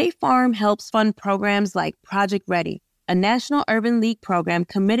 State Farm helps fund programs like Project Ready, a National Urban League program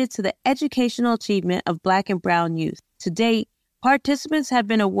committed to the educational achievement of Black and Brown youth. To date, participants have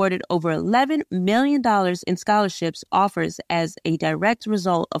been awarded over $11 million in scholarships offers as a direct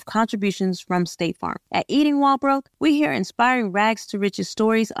result of contributions from State Farm. At Eating While Broke, we hear inspiring rags to riches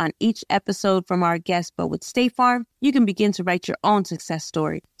stories on each episode from our guests, but with State Farm, you can begin to write your own success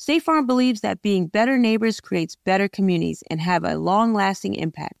story. State Farm believes that being better neighbors creates better communities and have a long-lasting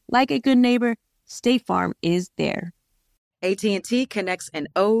impact. Like a good neighbor, State Farm is there. AT&T connects an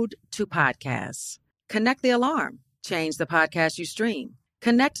ode to podcasts. Connect the alarm. Change the podcast you stream.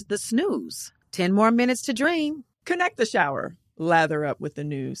 Connect the snooze. 10 more minutes to dream. Connect the shower. Lather up with the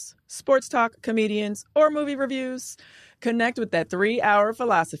news. Sports talk, comedians, or movie reviews. Connect with that 3-hour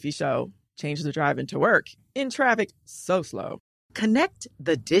philosophy show. Change the drive into work in traffic so slow. Connect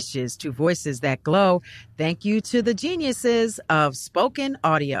the dishes to voices that glow. Thank you to the geniuses of spoken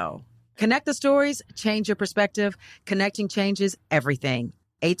audio. Connect the stories, change your perspective. Connecting changes everything.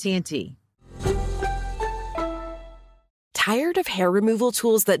 AT&T. Tired of hair removal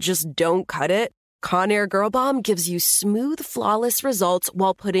tools that just don't cut it? Conair Girl Bomb gives you smooth, flawless results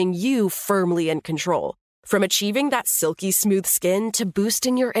while putting you firmly in control. From achieving that silky smooth skin to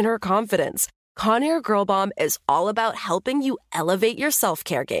boosting your inner confidence, Conair Girl Bomb is all about helping you elevate your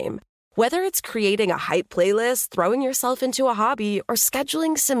self-care game. Whether it's creating a hype playlist, throwing yourself into a hobby, or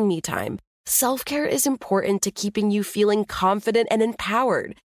scheduling some me time, self-care is important to keeping you feeling confident and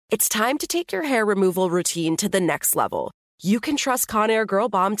empowered. It's time to take your hair removal routine to the next level. You can trust Conair Girl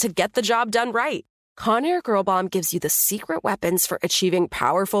Bomb to get the job done right. Conair Girl Bomb gives you the secret weapons for achieving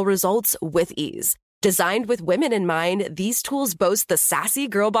powerful results with ease. Designed with women in mind, these tools boast the sassy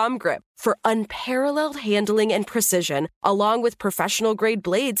Girl Bomb grip for unparalleled handling and precision, along with professional-grade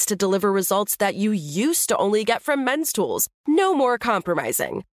blades to deliver results that you used to only get from men's tools. No more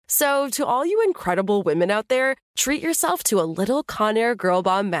compromising. So, to all you incredible women out there, treat yourself to a little Conair Girl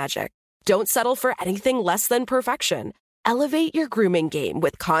Bomb magic. Don't settle for anything less than perfection. Elevate your grooming game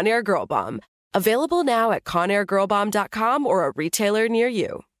with Conair Girl Bomb. Available now at ConairGirlBomb.com or a retailer near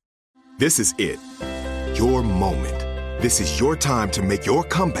you. This is it. Your moment. This is your time to make your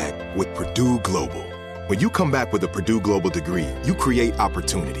comeback with Purdue Global. When you come back with a Purdue Global degree, you create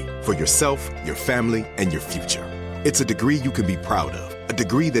opportunity for yourself, your family, and your future. It's a degree you can be proud of, a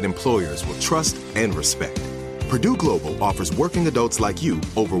degree that employers will trust and respect. Purdue Global offers working adults like you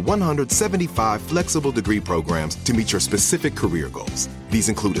over 175 flexible degree programs to meet your specific career goals. These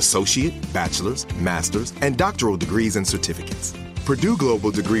include associate, bachelor's, master's, and doctoral degrees and certificates. Purdue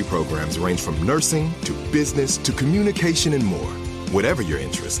Global degree programs range from nursing to business to communication and more. Whatever your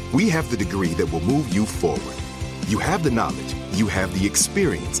interest, we have the degree that will move you forward. You have the knowledge, you have the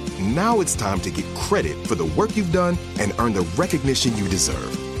experience. Now it's time to get credit for the work you've done and earn the recognition you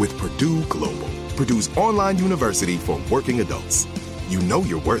deserve with Purdue Global, Purdue's online university for working adults. You know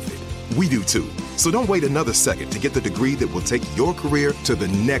you're worth it. We do too. So don't wait another second to get the degree that will take your career to the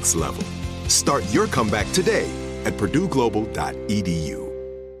next level. Start your comeback today at purdueglobal.edu.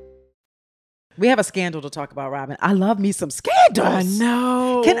 We have a scandal to talk about, Robin. I love me some scandals. I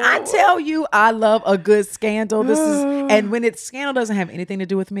know. Can I tell you, I love a good scandal. This is, and when it's scandal doesn't have anything to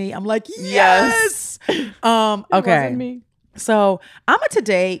do with me, I'm like, yes. Okay. So I'm a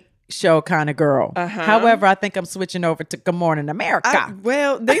Today Show kind of girl. However, I think I'm switching over to Good Morning America.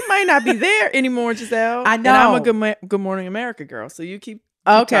 Well, they might not be there anymore, Giselle. I know. And I'm a Good Morning America girl. So you keep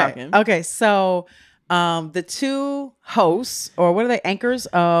talking. Okay. So the two hosts, or what are they, anchors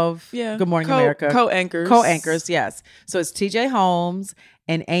of Good Morning America? Co-anchors, yes. So it's TJ Holmes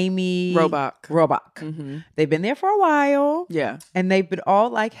and Amy Robach. Mm-hmm. They've been there for a while. Yeah. And they've been all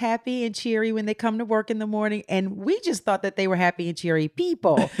like happy and cheery when they come to work in the morning. And we just thought that they were happy and cheery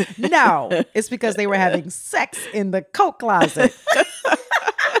people. No, it's because they were having sex in the coat closet.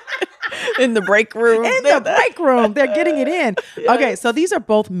 In the break room. In the break room. They're getting it in. Yes. Okay, so these are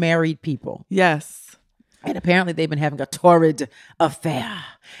both married people. Yes. And apparently they've been having a torrid affair.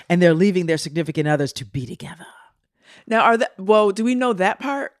 And they're leaving their significant others to be together. Now, do we know that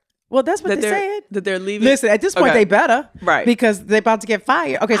part? Well, that's what they said. That they're leaving? Listen, at this point, they better. Right. Because they're about to get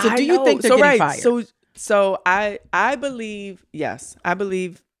fired. Okay, so do you think they're getting fired? So So I believe, yes, I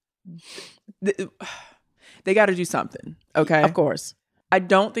believe they got to do something. Okay. Of course. I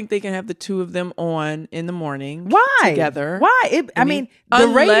don't think they can have the two of them on in the morning. Why? Together. Why? I mean,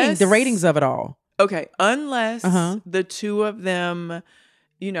 the ratings of it all. Okay. Unless the two of them,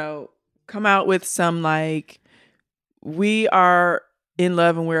 come out with some like, we are in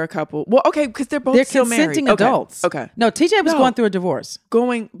love and we're a couple. Well, okay, because they're still consenting married. adults. Okay. No, TJ was going through a divorce.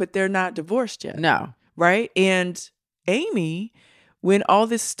 But they're not divorced yet. No. Right? And Amy, when all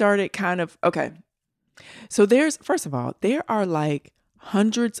this started so first of all, there are like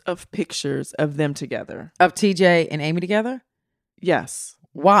hundreds of pictures of them together. Of TJ and Amy together? Yes.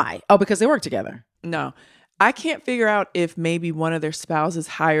 Why? Oh, because they work together. No. I can't figure out if maybe one of their spouses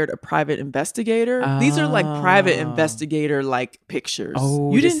hired a private investigator. These are like private investigator like pictures.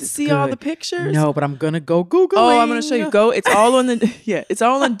 Oh, you didn't see all the pictures? No, but I'm gonna go Google. Oh, I'm gonna show you. Go. It's all on the it's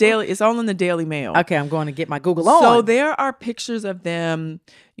all on daily. It's all on the Daily Mail. Okay, I'm going to get my Google on. So there are pictures of them,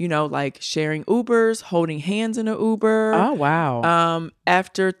 like sharing Ubers, holding hands in an Uber. Oh wow.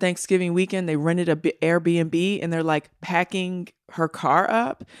 After Thanksgiving weekend, they rented a Airbnb and they're like packing her car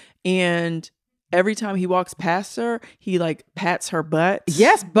up, and every time he walks past her, he like pats her butt.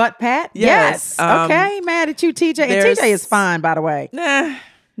 Yes, butt pat. Yes. Okay, mad at you, TJ. And TJ is fine, by the way. Nah,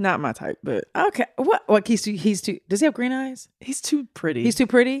 not my type, but okay. What? He's too. Does he have green eyes? He's too pretty. He's too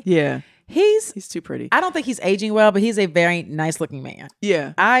pretty. Yeah, he's too pretty. I don't think he's aging well, but he's a very nice looking man.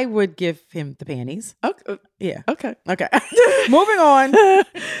 Yeah, I would give him the panties. Okay. Yeah. Okay. Moving on.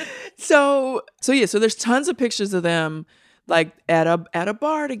 So there's tons of pictures of them. Like at a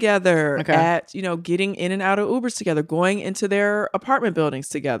bar together, at getting in and out of Ubers together, going into their apartment buildings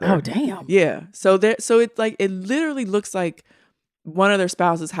together. Oh damn! Yeah, so it's like it literally looks like one of their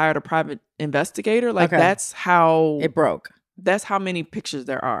spouses hired a private investigator. Like that's how it broke. That's how many pictures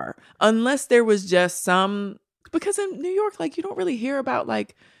there are, unless there was just some. Because in New York, like you don't really hear about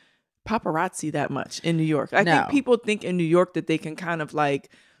like paparazzi that much in New York. I think people think in New York that they can kind of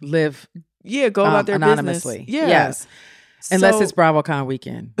like live, go about their anonymously. Business. Yeah. Yes. Unless it's BravoCon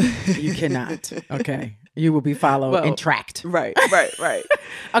weekend, you cannot. Okay, you will be followed and tracked. Right.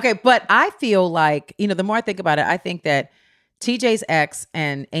 Okay, but I feel like the more I think about it, I think that TJ's ex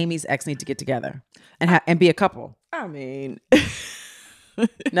and Amy's ex need to get together and be a couple. I mean,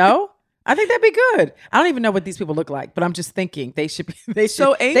 no, I think that'd be good. I don't even know what these people look like, but I'm just thinking they should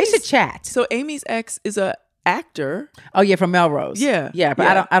chat. So Amy's ex is a actor. Oh yeah, from Melrose. Yeah,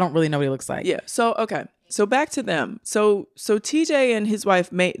 but I don't really know what he looks like. Yeah. So okay. So back to them. So TJ and his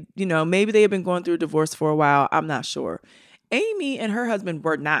wife maybe they had been going through a divorce for a while. I'm not sure. Amy and her husband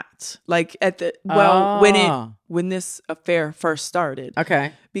were not like when this affair first started.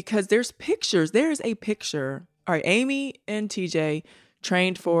 Okay. Because there's pictures. There's a picture. All right. Amy and TJ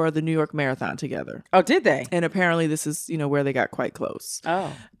trained for the New York Marathon together. Oh, did they? And apparently this is, where they got quite close.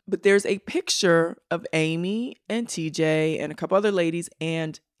 Oh. But there's a picture of Amy and TJ and a couple other ladies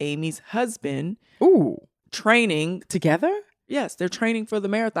and Amy's husband. Ooh. Training. Together? Yes, they're training for the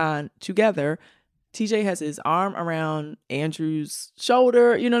marathon together. TJ has his arm around Andrew's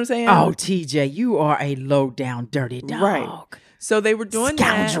shoulder. You know what I'm saying? Oh, TJ, you are a low down, dirty dog. Right. So they were doing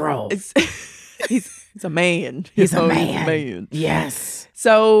Scoundrel. That. He's a man. He's a man. He's a man. Yes.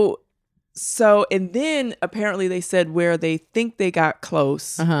 So, and then apparently they said where they think they got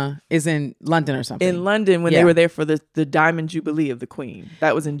close is in London or something. In London when they were there for the Diamond Jubilee of the Queen.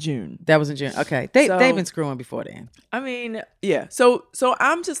 That was in June. Okay. They've been screwing before then. I mean, yeah. So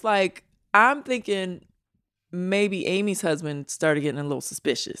I'm just like, I'm thinking maybe Amy's husband started getting a little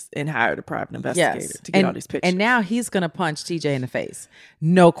suspicious and hired a private investigator to get all these pictures. And now he's going to punch TJ in the face.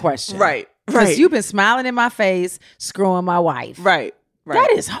 No question. Right. Because you've been smiling in my face, screwing my wife. Right.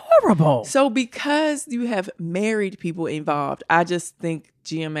 That is horrible. So because you have married people involved, I just think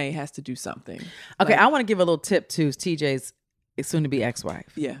GMA has to do something. Okay, I want to give a little tip to TJ's soon-to-be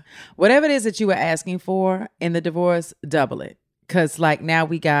ex-wife. Yeah. Whatever it is that you were asking for in the divorce, double it. Because like now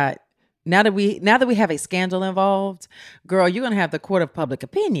that we have a scandal involved, girl, you're going to have the court of public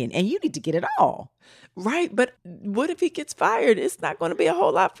opinion and you need to get it all. Right. But what if he gets fired? It's not going to be a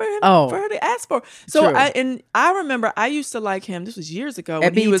whole lot for him for her to ask for. So I remember I used to like him. This was years ago.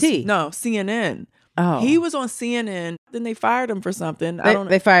 At BET? CNN. Oh. He was on CNN. Then they fired him for something. I don't know.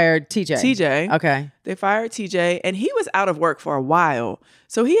 They fired TJ. TJ. Okay. They fired TJ and he was out of work for a while.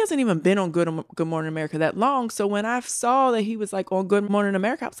 So he hasn't even been on Good Morning America that long. So when I saw that he was like on Good Morning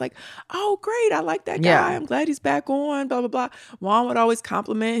America, I was like, oh, great. I like that guy. Yeah. I'm glad he's back on, blah, blah, blah. Juan would always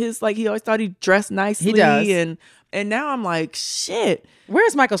compliment his, like he always thought he dressed nicely. He does. And And now I'm like, shit.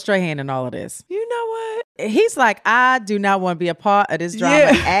 Where's Michael Strahan in all of this? You know what? He's like, I do not want to be a part of this drama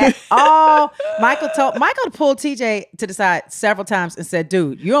at all. Michael pulled TJ to the side several times and said,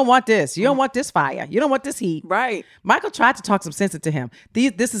 dude, you don't want this. You don't want this fire. You don't want this heat. Right. Michael tried to talk some sense into him.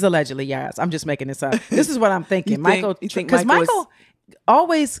 This is allegedly, yes. I'm just making this up. This is what I'm thinking. Because Michael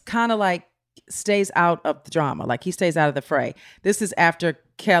always kind of like stays out of the drama. Like he stays out of the fray. This is after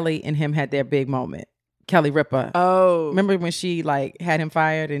Kelly and him had their big moment. Kelly Ripa. Oh. Remember when she like had him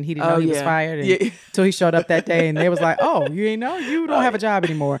fired and he didn't know he was fired until he showed up that day and they was like, oh, you ain't know? You don't have a job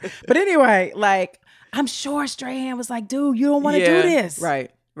anymore. But anyway, like, I'm sure Strahan was like, dude, you don't want to do this.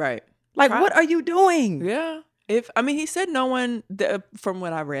 Right. Like, what are you doing? Yeah. He said no one, from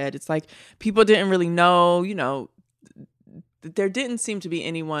what I read, it's like people didn't really know, you know, there didn't seem to be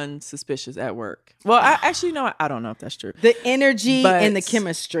anyone suspicious at work. Well, I don't know if that's true. The energy and the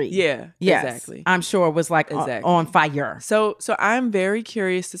chemistry. Yeah, yes, exactly. I'm sure it was like on fire. So I'm very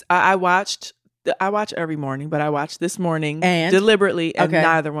curious. I watch every morning, but I watched this morning deliberately, and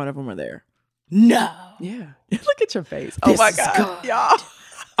neither one of them were there. No. Yeah. Look at your face. Oh my God. Y'all.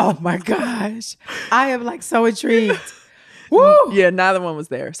 Oh my gosh. I am like so intrigued. Woo! Yeah, neither one was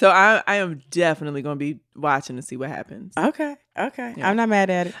there. So I am definitely going to be watching to see what happens. Okay. Yeah. I'm not mad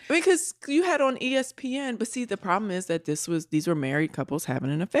at it. Because you had on ESPN, but see, the problem is that these were married couples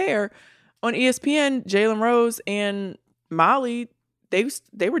having an affair. On ESPN, Jalen Rose and Molly, they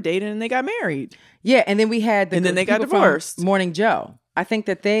were dating and they got married. Yeah, and then we had then they got divorced. Morning Joe. I think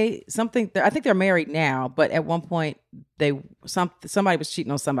that I think they're married now, but at one point somebody was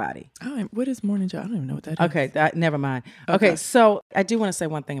cheating on somebody. What is Morning Joe? I don't even know what that is. Okay, never mind. Okay, so I do want to say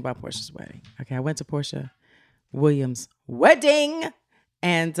one thing about Portia's wedding. Okay, I went to Portia Williams' wedding,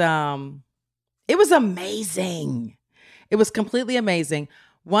 and it was amazing. It was completely amazing.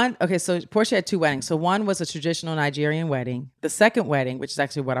 So Portia had two weddings. So one was a traditional Nigerian wedding. The second wedding, which is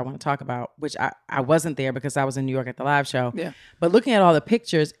actually what I want to talk about, which I wasn't there because I was in New York at the live show. Yeah. But looking at all the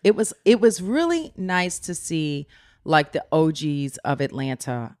pictures, it was really nice to see like the OGs of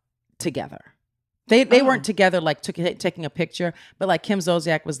Atlanta together. They weren't together like taking a picture, but like Kim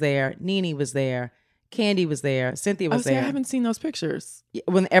Zolciak was there, Nene was there, Candy was there, Cynthia was there. I haven't seen those pictures.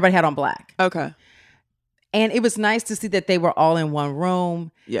 When everybody had on black. Okay. And it was nice to see that they were all in one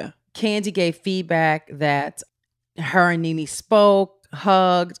room. Yeah. Candy gave feedback that her and Nene spoke,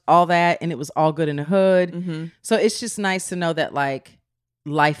 hugged, all that, and it was all good in the hood. Mm-hmm. So it's just nice to know that like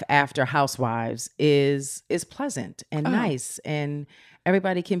life after Housewives is pleasant and nice, and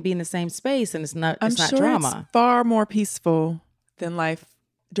everybody can be in the same space, and it's not drama. It's far more peaceful than life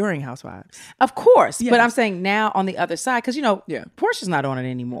during Housewives. Of course. Yes. But I'm saying now on the other side, because, Portia's not on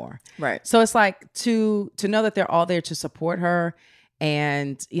it anymore. Right. So it's like to know that they're all there to support her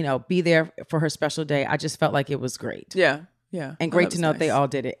and, be there for her special day. I just felt like it was great. Yeah. Yeah. And great to know that they all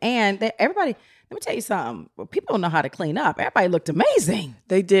did it. And everybody, let me tell you something. People know how to clean up. Everybody looked amazing.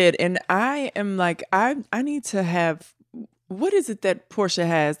 They did. And I am like, I need to have, what is it that Portia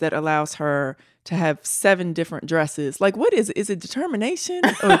has that allows her to have 7 different dresses? Like, what is it? Is it determination?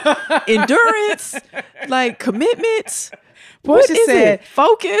 Or endurance? Like, commitment? Portia said,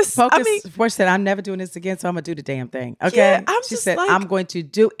 Focus. Portia said, I'm never doing this again, so I'm going to do the damn thing. Okay? Yeah, she said, I'm going to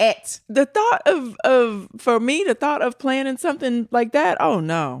do it. The thought of planning something like that, oh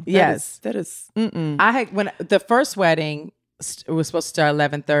no. That is when the first wedding was supposed to start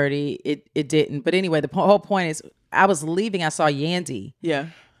 11:30, it didn't. But anyway, the whole point is, I was leaving, I saw Yandy. Yeah.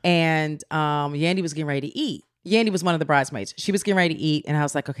 And Yandy was getting ready to eat. Yandy was one of the bridesmaids. She was getting ready to eat, and I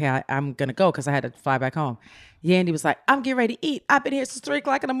was like, okay, I'm going to go because I had to fly back home. Yandy was like, I'm getting ready to eat. I've been here since 3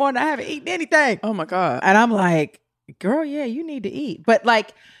 o'clock in the morning. I haven't eaten anything. Oh, my God. And I'm like, girl, yeah, you need to eat. But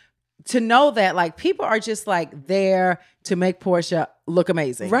like, to know that like people are just like there to make Portia look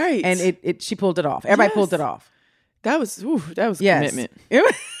amazing. Right. And she pulled it off. Everybody pulled it off. That was commitment.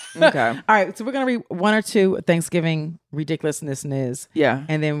 Okay. All right. So we're gonna read 1 or 2 Thanksgiving ridiculousness. Yeah.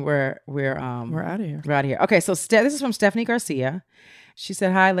 And then we're out of here. We're out of here. Okay. So this is from Stephanie Garcia. She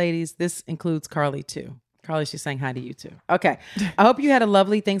said, "Hi, ladies. This includes Carly too." Carly, she's saying hi to you too. Okay. I hope you had a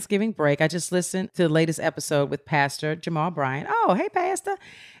lovely Thanksgiving break. I just listened to the latest episode with Pastor Jamal Bryant. Oh, hey, Pastor.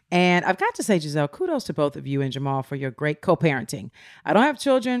 And I've got to say, Giselle, kudos to both of you and Jamal for your great co-parenting. I don't have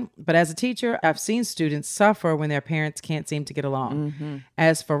children, but as a teacher, I've seen students suffer when their parents can't seem to get along. Mm-hmm.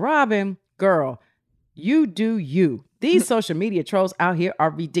 As for Robin, girl, you do you. These social media trolls out here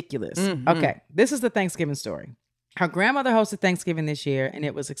are ridiculous. Mm-hmm. Okay, this is the Thanksgiving story. Her grandmother hosted Thanksgiving this year, and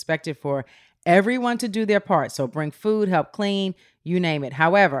it was expected for everyone to do their part. So bring food, help clean, you name it.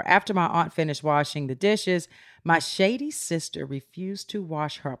 However, after my aunt finished washing the dishes, my shady sister refused to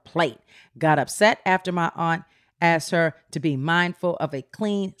wash her plate, got upset after my aunt asked her to be mindful of a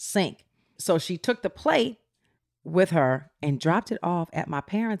clean sink. So she took the plate with her and dropped it off at my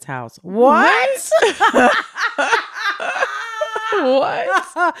parents' house. What?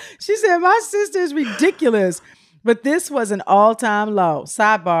 What? She said, my sister is ridiculous. But this was an all-time low.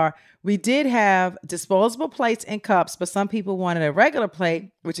 Sidebar, we did have disposable plates and cups, but some people wanted a regular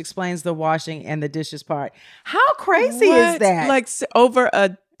plate, which explains the washing and the dishes part. How crazy is that? Like over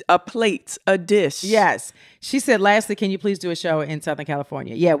a plate, a dish. Yes. She said, lastly, can you please do a show in Southern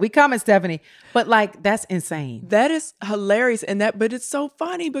California? Yeah, we coming, Stephanie. But like, that's insane. That is hilarious. But it's so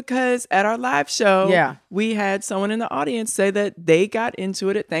funny because at our live show, we had someone in the audience say that they got into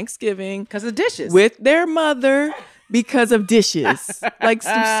it at Thanksgiving. Because of dishes. With their mother because of dishes. Like,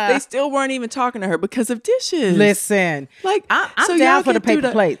 they still weren't even talking to her because of dishes. Listen. Like, I'm so down for the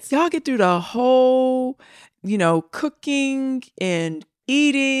paper plates. Y'all get through the whole, cooking and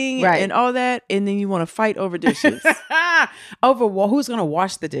eating and all that, and then you want to fight over dishes. Over who's going to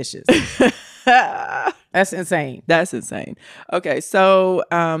wash the dishes? That's insane. That's insane. Okay, so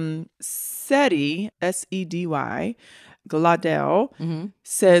Sedy, Sedy, Gladell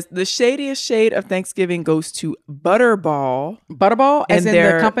says the shadiest shade of Thanksgiving goes to Butterball. Butterball, as in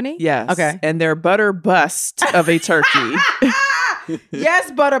their company? Yes. Okay. And their butter bust of a turkey.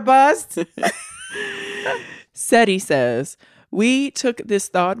 Yes, butter bust. Sedy says, we took this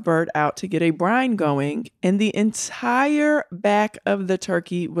thawed bird out to get a brine going, and the entire back of the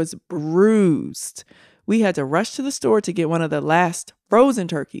turkey was bruised. We had to rush to the store to get one of the last frozen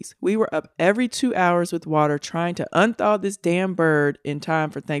turkeys. We were up every 2 hours with water trying to unthaw this damn bird in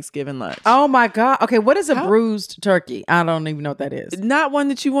time for Thanksgiving lunch. Oh my God. Okay, what is a bruised turkey? I don't even know what that is. Not one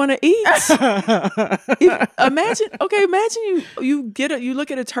that you want to eat. Imagine you look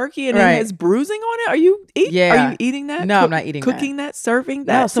at a turkey and it has bruising on it. Are you eating that? No, I'm not eating that. Cooking that, serving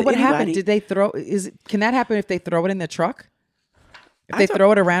that. No, so what happened? Did they throw can that happen if they throw it in the truck? If they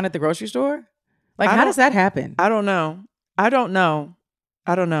throw it around at the grocery store? Like, how does that happen? I don't know,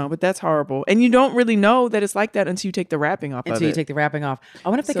 but that's horrible. And you don't really know that it's like that until you take the wrapping off Until you take the wrapping off. I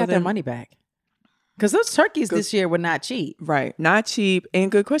wonder if they got their money back. Because those turkeys this year were not cheap. Right. Not cheap. And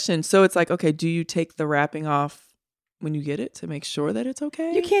good question. So it's like, okay, do you take the wrapping off when you get it to make sure that it's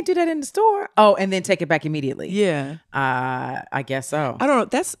okay? You can't do that in the store. Oh, and then take it back immediately. Yeah. I guess so. I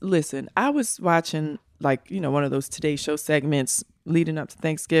don't know. Listen, I was watching one of those Today Show segments leading up to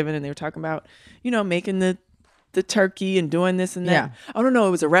Thanksgiving, and they were talking about, making the turkey and doing this and that. Yeah. I don't know.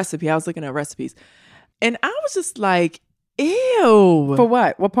 It was a recipe. I was looking at recipes, and I was just like, ew. For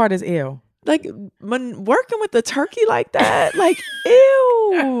what? What part is ew? Like, when working with the turkey like that, like,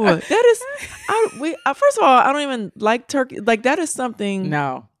 ew. That is, first of all, I don't even like turkey. Like, that is something.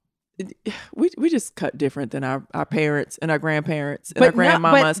 No. We just cut different than our parents and our grandparents and our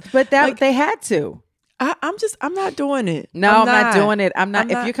grandmamas. But they had to. I'm not doing it. No, I'm not doing it. I'm not.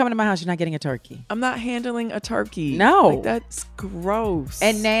 If you're coming to my house, you're not getting a turkey. I'm not handling a turkey. No. Like, that's gross.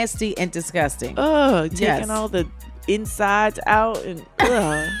 And nasty and disgusting. Ugh. Taking all the insides out and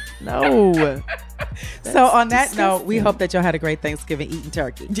no. So on that note, we hope that y'all had a great Thanksgiving eating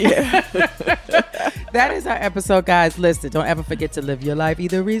turkey. Yeah. That is our episode, guys. Listen, don't ever forget to live your life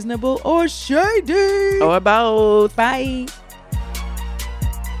either reasonable or shady. Or both. Bye.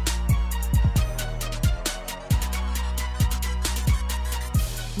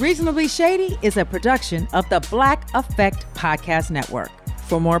 Reasonably Shady is a production of the Black Effect Podcast Network.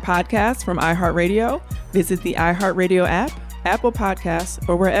 For more podcasts from iHeartRadio, visit the iHeartRadio app, Apple Podcasts,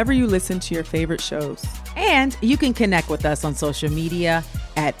 or wherever you listen to your favorite shows. And you can connect with us on social media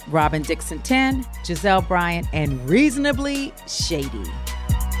at Robin Dixon 10, Giselle Bryant, and Reasonably Shady.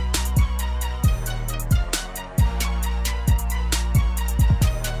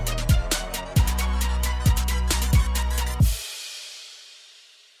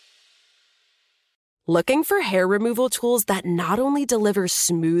 Looking for hair removal tools that not only deliver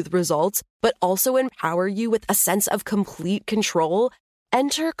smooth results, but also empower you with a sense of complete control?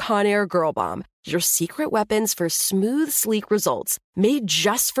 Enter Conair Girl Bomb, your secret weapons for smooth, sleek results, made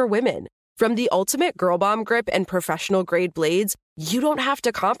just for women. From the ultimate Girl Bomb grip and professional-grade blades, you don't have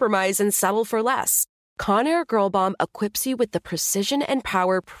to compromise and settle for less. Conair Girl Bomb equips you with the precision and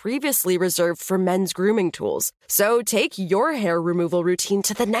power previously reserved for men's grooming tools. So take your hair removal routine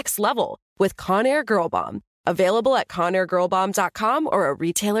to the next level with Conair Girl Bomb. Available at ConairGirlBomb.com or a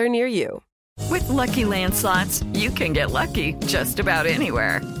retailer near you. With Lucky Land Slots, you can get lucky just about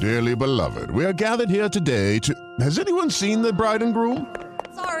anywhere. Dearly beloved, we are gathered here today to... Has anyone seen the bride and groom?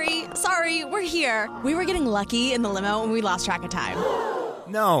 Sorry, we're here. We were getting lucky in the limo and we lost track of time.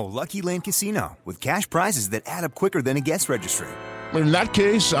 No, Lucky Land Casino, with cash prizes that add up quicker than a guest registry. In that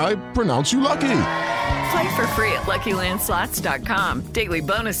case, I pronounce you lucky. Play for free at LuckyLandSlots.com. Daily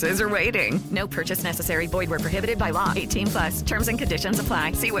bonuses are waiting. No purchase necessary. Void where prohibited by law. 18+. Terms and conditions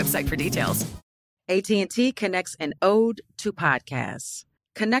apply. See website for details. AT&T connects an ode to podcasts.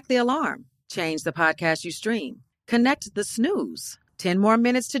 Connect the alarm. Change the podcast you stream. Connect the snooze. 10 more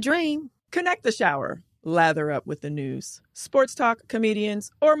minutes to dream. Connect the shower. Lather up with the news, sports talk,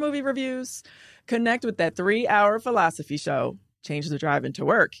 comedians, or movie reviews. Connect with that 3-hour philosophy show. Change the drive into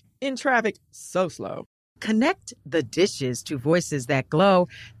work in traffic so slow. Connect the dishes to voices that glow.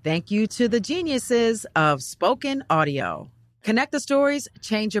 Thank you to the geniuses of spoken audio. Connect the stories,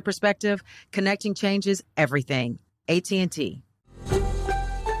 change your perspective. Connecting changes everything. AT&T.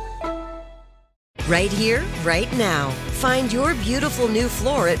 Right here, right now. Find your beautiful new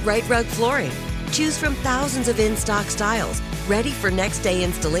floor at Right Rug Flooring. Choose from thousands of in-stock styles, ready for next day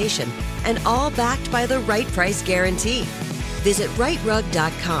installation, and all backed by the right price guarantee. Visit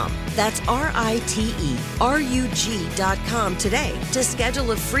rightrug.com. That's RITERUG.com today to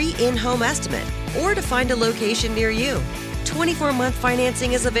schedule a free in-home estimate or to find a location near you. 24-month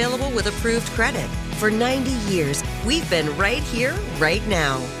financing is available with approved credit. For 90 years, we've been right here, right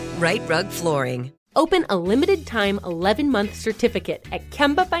now. Right Rug Flooring. Open a limited-time 11-month certificate at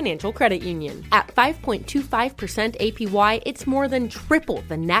Kemba Financial Credit Union. At 5.25% APY, it's more than triple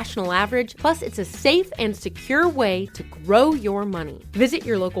the national average, plus it's a safe and secure way to grow your money. Visit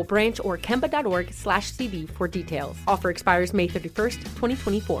your local branch or kemba.org/cb for details. Offer expires May 31st,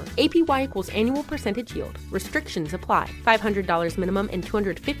 2024. APY equals annual percentage yield. Restrictions apply. $500 minimum and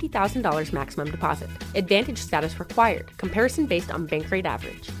 $250,000 maximum deposit. Advantage status required. Comparison based on bank rate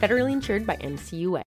average. Federally insured by NCUA.